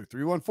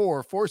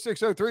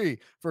 562-314-4603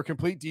 for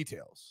complete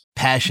details.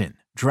 Passion,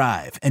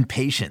 drive, and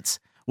patience.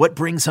 What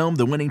brings home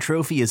the winning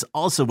trophy is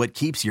also what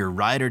keeps your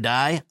ride or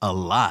die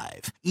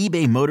alive.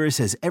 eBay Motors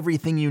has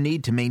everything you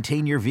need to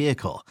maintain your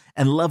vehicle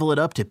and level it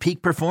up to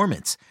peak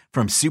performance.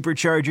 From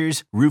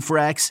superchargers, roof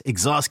racks,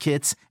 exhaust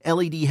kits,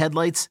 LED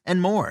headlights,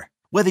 and more.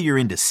 Whether you're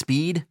into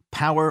speed,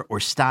 power, or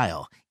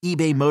style,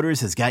 eBay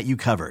Motors has got you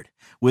covered.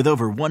 With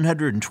over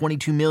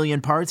 122 million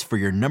parts for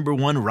your number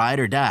one ride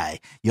or die,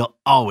 you'll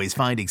always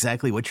find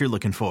exactly what you're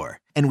looking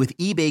for. And with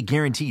eBay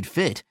Guaranteed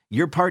Fit,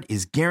 your part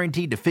is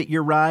guaranteed to fit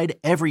your ride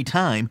every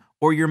time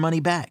or your money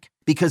back.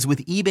 Because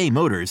with eBay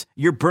Motors,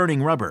 you're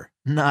burning rubber,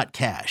 not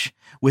cash.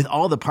 With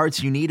all the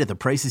parts you need at the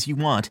prices you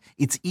want,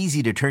 it's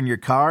easy to turn your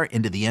car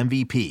into the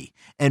MVP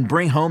and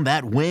bring home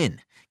that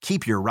win.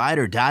 Keep your ride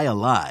or die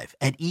alive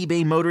at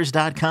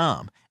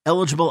ebaymotors.com.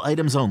 Eligible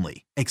items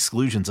only.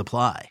 Exclusions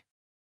apply.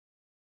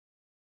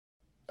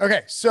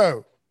 Okay,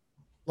 so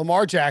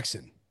Lamar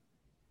Jackson.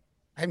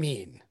 I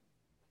mean,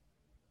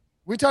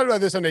 we talked about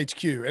this on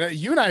HQ, and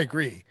you and I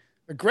agree.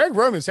 But Greg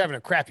Roman's having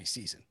a crappy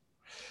season.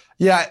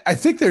 Yeah, I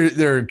think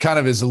there kind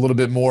of is a little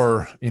bit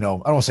more, I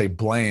don't want to say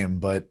blame,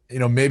 but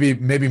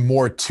maybe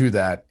more to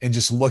that. And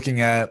just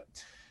looking at,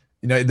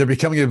 they're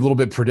becoming a little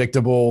bit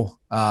predictable.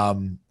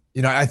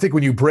 I think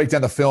when you break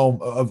down the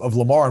film of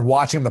Lamar and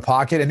watching him in the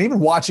pocket, and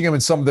even watching him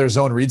in some of their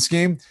zone read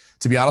scheme,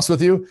 to be honest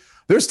with you,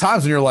 there's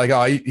times when you're like,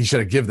 oh, he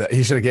should have gave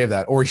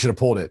that, or he should have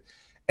pulled it.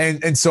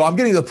 And so I'm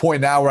getting to the point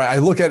now where I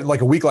look at it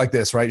like a week like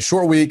this, right?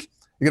 Short week,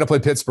 you're going to play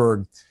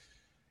Pittsburgh.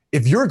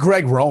 If you're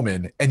Greg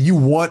Roman and you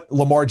want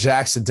Lamar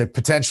Jackson to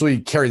potentially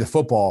carry the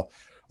football,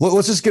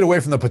 let's just get away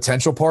from the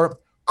potential part.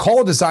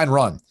 Call a design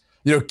run.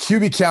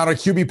 QB counter,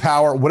 QB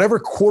power, whatever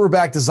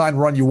quarterback design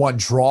run you want,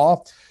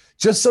 draw,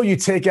 just so you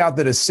take out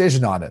the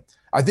decision on it.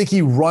 I think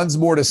he runs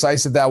more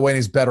decisive that way and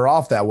he's better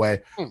off that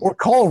way. Or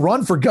call a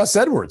run for Gus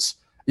Edwards,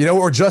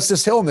 or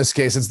Justice Hill in this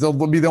case. They'll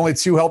be the only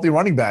two healthy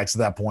running backs at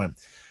that point.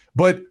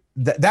 But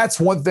that's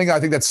one thing I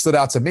think that stood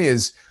out to me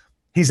is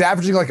he's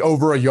averaging like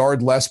over a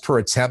yard less per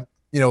attempt,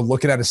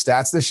 looking at his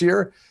stats this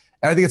year.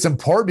 And I think it's in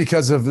part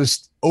because of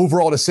this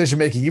overall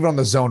decision-making, even on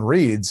the zone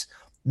reads,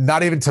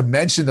 not even to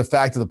mention the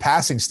fact of the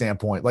passing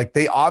standpoint. Like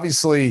they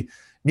obviously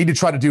need to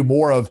try to do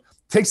more of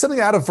take something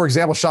out of, for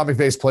example, Sean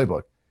McVay's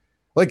playbook.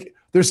 Like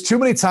there's too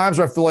many times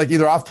where I feel like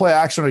either off play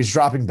action or he's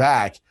dropping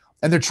back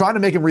and they're trying to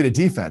make him read a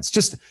defense.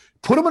 Just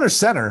put him under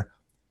center.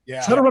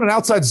 Yeah. Try to run an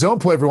outside zone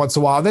play every once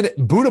in a while and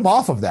then boot him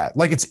off of that.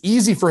 Like it's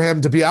easy for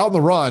him to be out in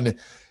the run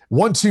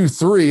 1, 2,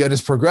 3 in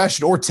his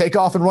progression, or take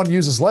off and run and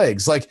use his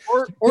legs. Like,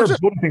 or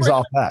just putting things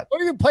off that.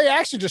 Don't even play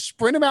action. Just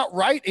sprint him out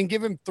right and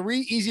give him 3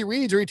 easy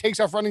reads, or he takes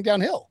off running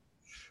downhill.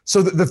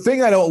 So the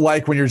thing I don't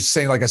like when you're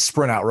saying like a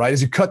sprint out, right,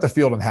 is you cut the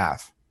field in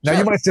half. Now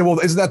you might say, well,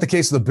 isn't that the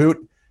case of the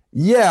boot?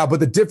 Yeah, but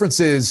the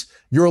difference is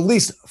you're at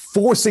least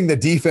forcing the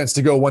defense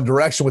to go one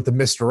direction with the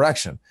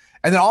misdirection.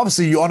 And then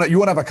obviously you want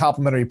to have a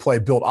complementary play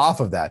built off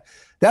of that.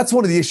 That's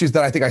one of the issues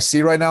that I think I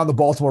see right now in the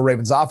Baltimore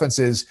Ravens offense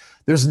is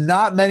there's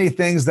not many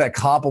things that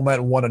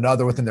complement one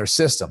another within their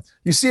system.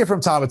 You see it from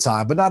time to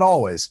time, but not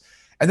always.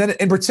 And then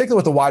in particular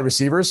with the wide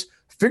receivers,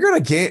 figure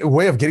out a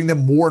way of getting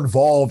them more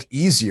involved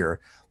easier.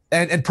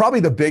 And probably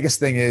the biggest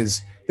thing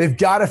is they've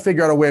got to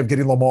figure out a way of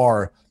getting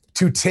Lamar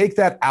to take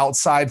that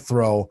outside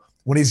throw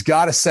when he's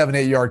got a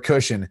 7-8 yard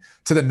cushion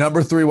to the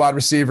number 3 wide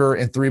receiver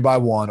in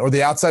 3x1, or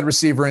the outside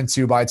receiver in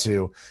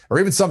 2x2, or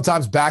even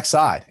sometimes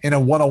backside in a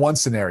 1-on-1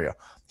 scenario.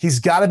 He's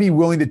got to be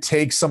willing to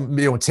take some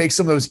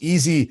of those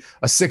easy,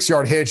 a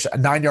 6-yard hitch, a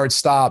 9-yard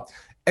stop,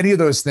 any of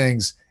those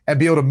things, and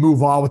be able to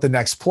move on with the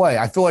next play.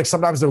 I feel like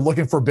sometimes they're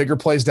looking for bigger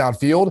plays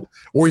downfield,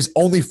 or he's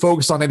only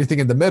focused on anything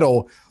in the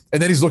middle,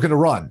 and then he's looking to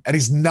run, and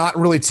he's not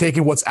really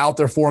taking what's out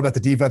there for him that the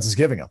defense is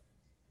giving him.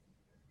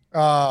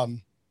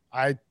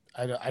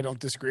 I don't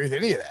disagree with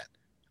any of that.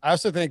 I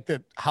also think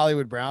that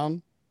Hollywood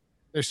Brown,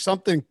 there's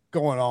something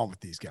going on with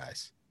these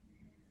guys.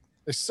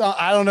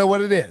 I don't know what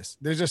it is.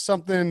 There's just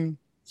something.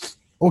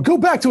 Well, go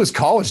back to his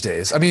college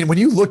days. I mean, when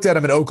you looked at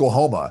him in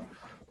Oklahoma,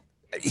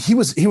 he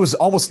was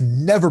almost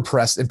never in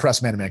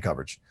press man-to-man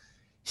coverage.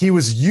 He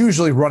was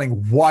usually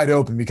running wide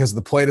open because of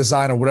the play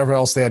design or whatever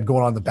else they had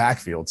going on in the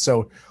backfield.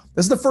 So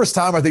this is the first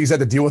time I think he's had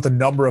to deal with a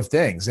number of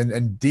things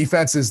and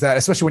defenses that,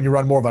 especially when you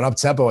run more of an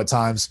up-tempo at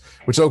times,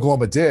 which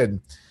Oklahoma did,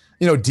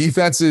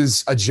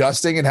 defenses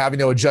adjusting and having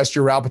to adjust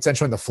your route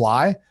potentially on the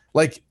fly.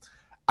 Like,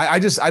 I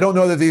don't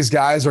know that these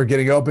guys are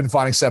getting open,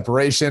 finding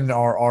separation,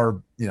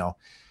 or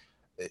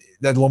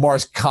that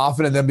Lamar's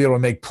confident in them being able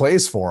to make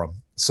plays for him.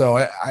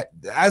 So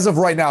as of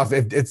right now, if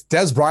it's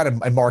Dez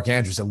Bryant and Mark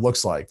Andrews, it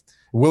looks like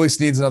Willie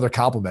needs another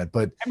compliment.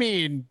 But I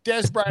mean,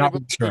 Dez Bryant,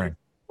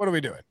 what are we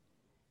doing?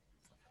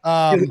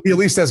 He at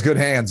least has good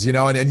hands,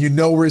 and you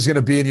know where he's going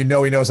to be, and he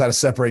knows how to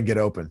separate and get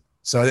open.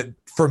 So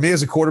for me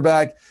as a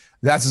quarterback,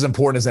 that's as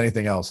important as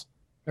anything else.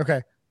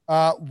 Okay.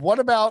 What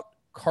about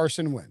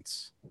Carson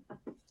Wentz?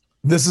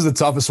 This is the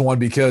toughest one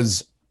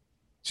because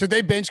should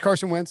they bench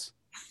Carson Wentz?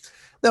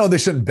 No, they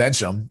shouldn't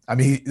bench him. I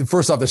mean,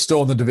 first off, they're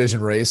still in the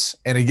division race,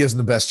 and it gives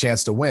them the best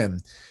chance to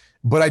win.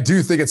 But I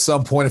do think at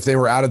some point, if they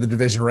were out of the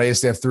division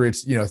race, they have 2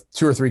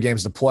 or 3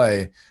 games to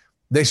play,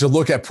 they should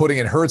look at putting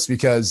in Hurts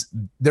because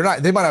they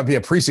might not be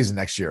a preseason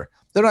next year.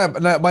 They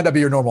might not be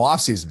your normal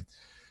offseason.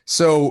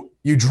 So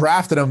you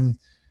drafted them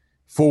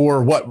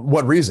for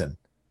what reason?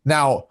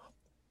 Now,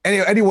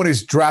 anyone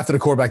who's drafted a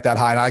quarterback that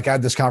high, and I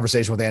had this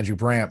conversation with Andrew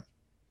Brandt,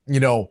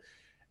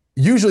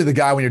 usually the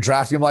guy when you're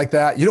drafting him like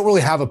that, you don't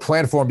really have a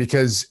plan for him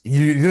because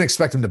you didn't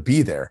expect him to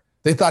be there.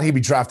 They thought he'd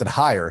be drafted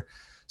higher.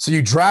 So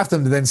you draft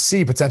him to then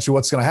see potentially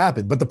what's going to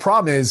happen. But the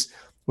problem is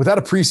without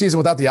a preseason,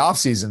 without the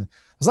offseason,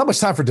 there's not much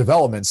time for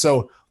development.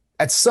 So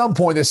at some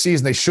point this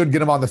season, they should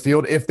get him on the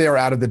field if they are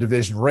out of the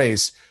division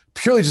race,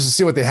 purely just to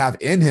see what they have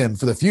in him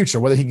for the future,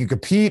 whether he can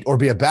compete or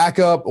be a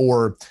backup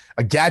or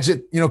a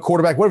gadget,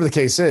 quarterback, whatever the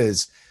case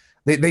is.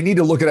 They need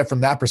to look at it from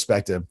that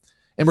perspective.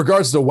 In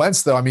regards to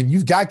Wentz, though, I mean,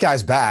 you've got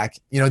guys back.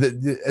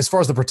 As far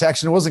as the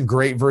protection, it wasn't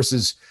great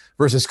versus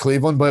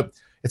Cleveland, but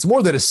it's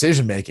more the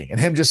decision making and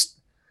him just,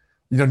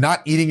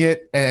 not eating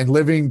it and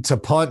living to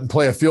punt and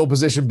play a field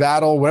position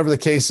battle, whatever the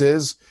case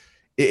is.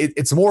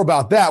 It's more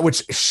about that,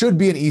 which should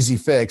be an easy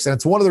fix. And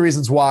it's one of the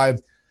reasons why,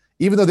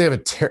 even though they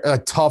have a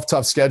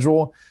tough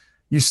schedule,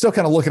 you still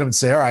kind of look at them and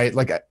say, all right,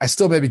 like I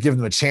still maybe give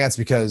them a chance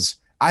because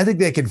I think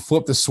they can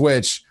flip the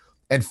switch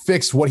and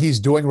fix what he's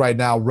doing right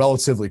now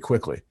relatively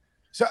quickly.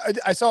 So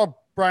I saw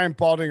Brian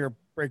Baldinger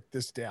break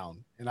this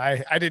down, and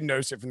I didn't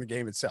notice it from the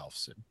game itself.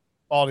 So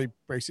Baldy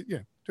breaks it,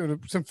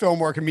 doing some film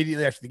work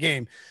immediately after the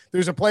game.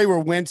 There's a play where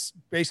Wentz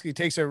basically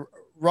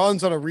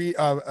runs on a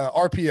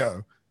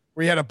RPO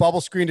where he had a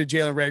bubble screen to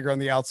Jalen Reagor on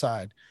the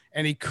outside,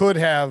 and he could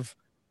have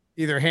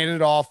either handed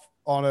it off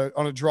on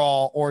a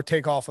draw or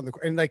take off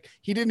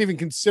he didn't even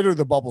consider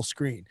the bubble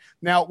screen.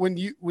 Now, when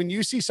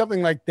you see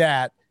something like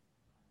that,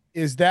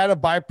 is that a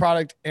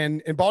byproduct?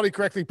 And Baldy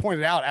correctly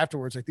pointed out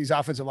afterwards, like these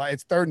offensive line,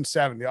 it's 3rd and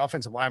 7. The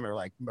offensive linemen are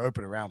like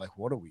moping around, like,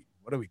 what are we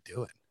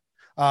doing?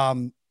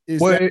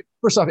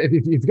 First off, if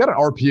you've got an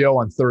RPO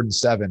on 3rd and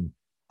 7,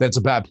 that's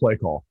a bad play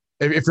call.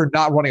 If you're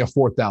not running a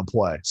 4th down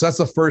play. So that's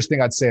the first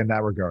thing I'd say in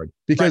that regard.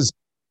 Because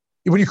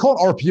when you call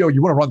an RPO,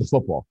 you want to run the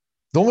football.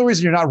 The only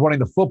reason you're not running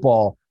the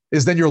football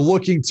is then you're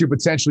looking to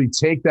potentially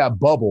take that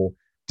bubble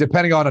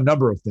depending on a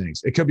number of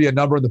things. It could be a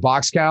number in the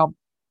box count,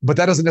 but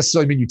that doesn't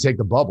necessarily mean you take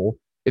the bubble.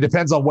 It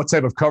depends on what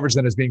type of coverage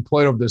then is being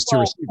played over those two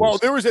receivers. Well,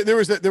 there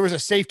was a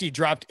safety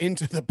dropped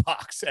into the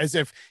box as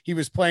if he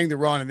was playing the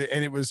run, and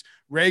it was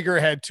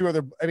Reagor had 2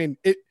 other. I mean,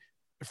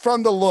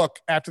 from the look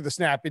after the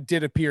snap, it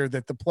did appear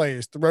that the play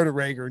is throw to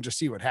Reagor and just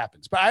see what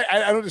happens. But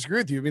I don't disagree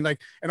with you. I mean,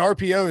 like an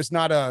RPO is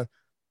not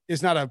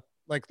a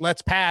like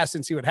let's pass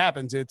and see what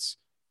happens.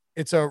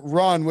 It's a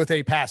run with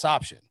a pass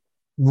option.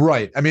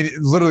 Right. I mean,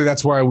 literally,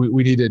 that's why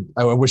we needed.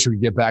 I wish we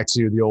could get back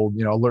to the old,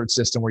 alert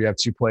system where you have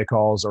 2 play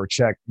calls or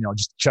check,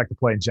 just check the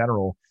play in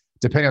general,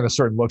 depending on the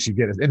certain looks you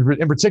get.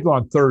 In particular,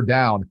 on 3rd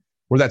down,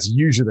 where that's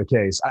usually the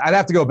case. I'd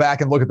have to go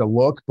back and look at the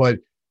look, but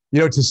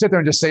to sit there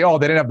and just say, oh,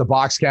 they didn't have the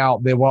box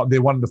count, they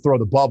wanted to throw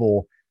the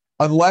bubble,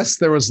 unless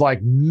there was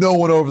like no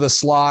one over the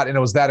slot and it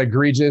was that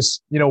egregious.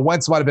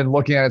 Wentz might have been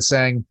looking at it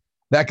saying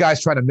that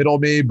guy's trying to middle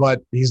me,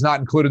 but he's not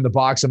included in the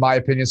box in my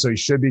opinion, so he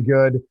should be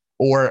good.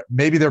 Or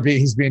maybe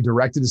he's being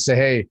directed to say,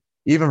 hey,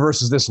 even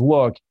versus this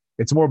look,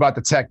 it's more about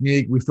the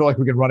technique. We feel like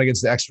we can run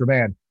against the extra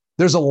man.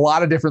 There's a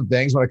lot of different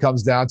things when it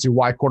comes down to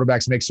why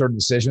quarterbacks make certain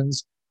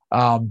decisions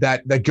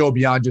that go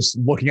beyond just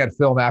looking at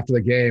film after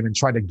the game and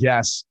trying to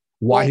guess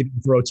why he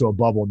didn't throw to a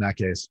bubble in that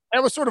case.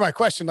 That was sort of my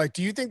question. Like,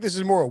 do you think this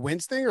is more a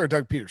Wentz thing or a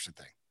Doug Peterson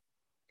thing?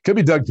 Could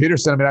be Doug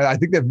Peterson. I mean, I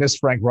think they've missed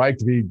Frank Reich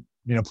to be,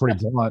 pretty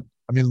blunt.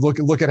 I mean,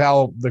 look at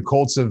how the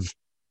Colts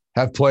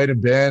have played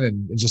and been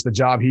and just the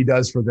job he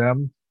does for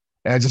them.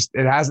 And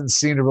it hasn't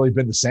seemed to really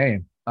been the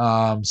same.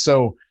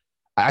 So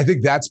I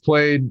think that's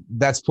played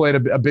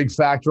a big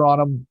factor on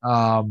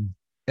him.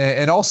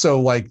 And also,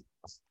 like,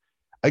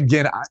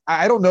 again,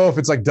 I don't know if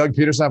it's like Doug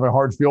Peterson have a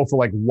hard feel for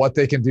like what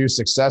they can do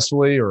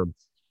successfully, or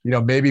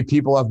maybe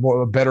people have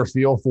a better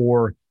feel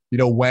for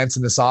Wentz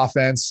in this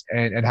offense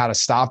and how to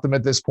stop them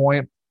at this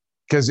point,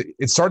 because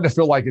it's starting to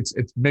feel like it's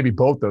maybe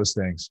both those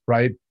things,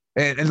 right?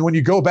 And when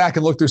you go back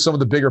and look through some of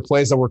the bigger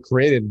plays that were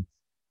created,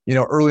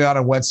 early on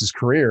in Wentz's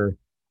career.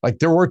 Like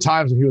there were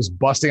times when he was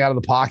busting out of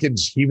the pocket and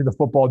just heaving the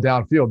football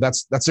downfield.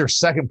 That's their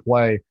second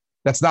play.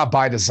 That's not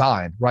by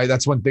design, right?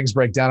 That's when things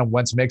break down and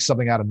Wentz makes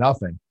something out of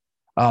nothing.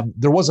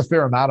 There was a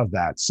fair amount of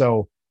that.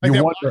 So like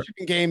that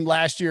Washington game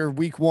last year,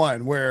 week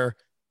 1, where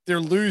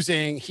they're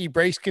losing, he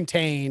breaks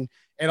contain,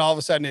 and all of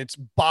a sudden it's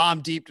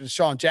bomb deep to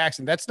Deshaun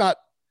Jackson. That's not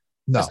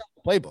the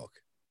playbook.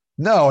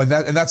 No, and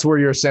that's where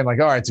you're saying like,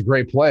 all right, it's a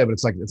great play, but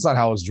it's like it's not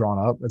how it was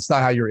drawn up. It's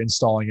not how you're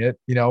installing it.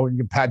 You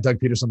can pat Doug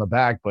Peterson on the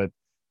back, but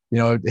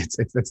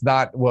it's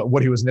not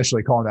what he was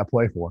initially calling that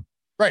play for.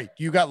 Right.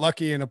 You got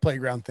lucky and a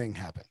playground thing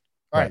happened.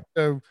 All right.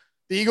 So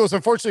the Eagles,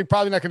 unfortunately,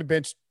 probably not going to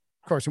bench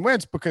Carson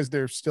Wentz because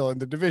they're still in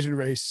the division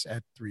race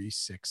at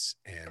 3-6-1.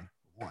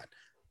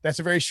 That's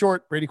a very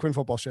short Brady Quinn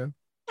football show.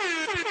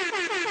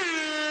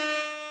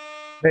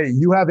 Hey,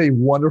 you have a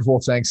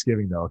wonderful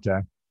Thanksgiving though. Okay.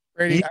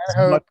 Brady, eat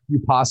as much as you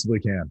possibly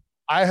can.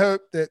 I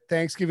hope that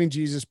Thanksgiving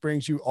Jesus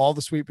brings you all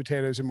the sweet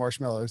potatoes and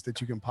marshmallows that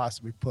you can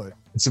possibly put.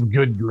 And some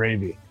good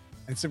gravy.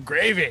 And some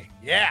gravy.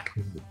 Yeah.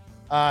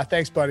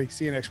 Thanks, buddy.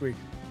 See you next week.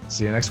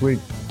 See you next week.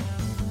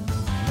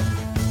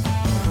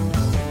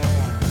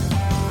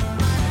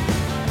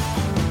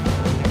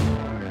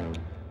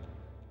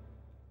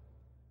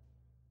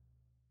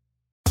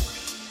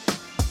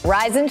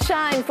 Rise and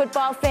shine,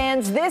 football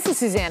fans. This is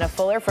Susanna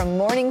Fuller from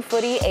Morning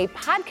Footy, a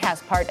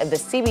podcast part of the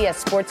CBS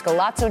Sports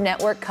Golazo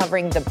Network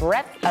covering the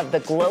breadth of the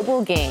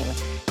global game.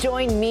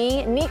 Join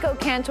me, Nico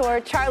Cantor,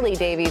 Charlie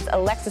Davies,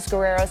 Alexis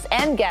Guerreros,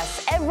 and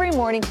guests every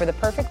morning for the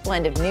perfect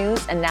blend of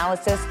news,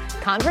 analysis,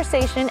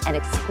 conversation, and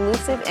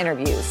exclusive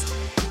interviews.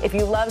 If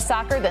you love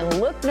soccer, then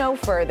look no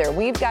further.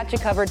 We've got you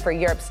covered for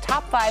Europe's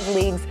top 5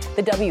 leagues,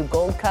 the W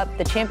Gold Cup,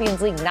 the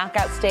Champions League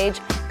knockout stage,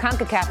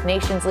 CONCACAF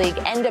Nations League,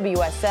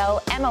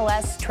 NWSL,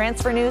 MLS,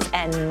 transfer news,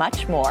 and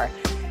much more.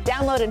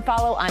 Download and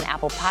follow on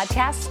Apple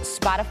Podcasts,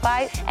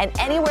 Spotify, and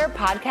anywhere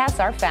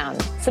podcasts are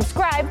found.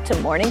 Subscribe to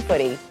Morning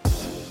Footy.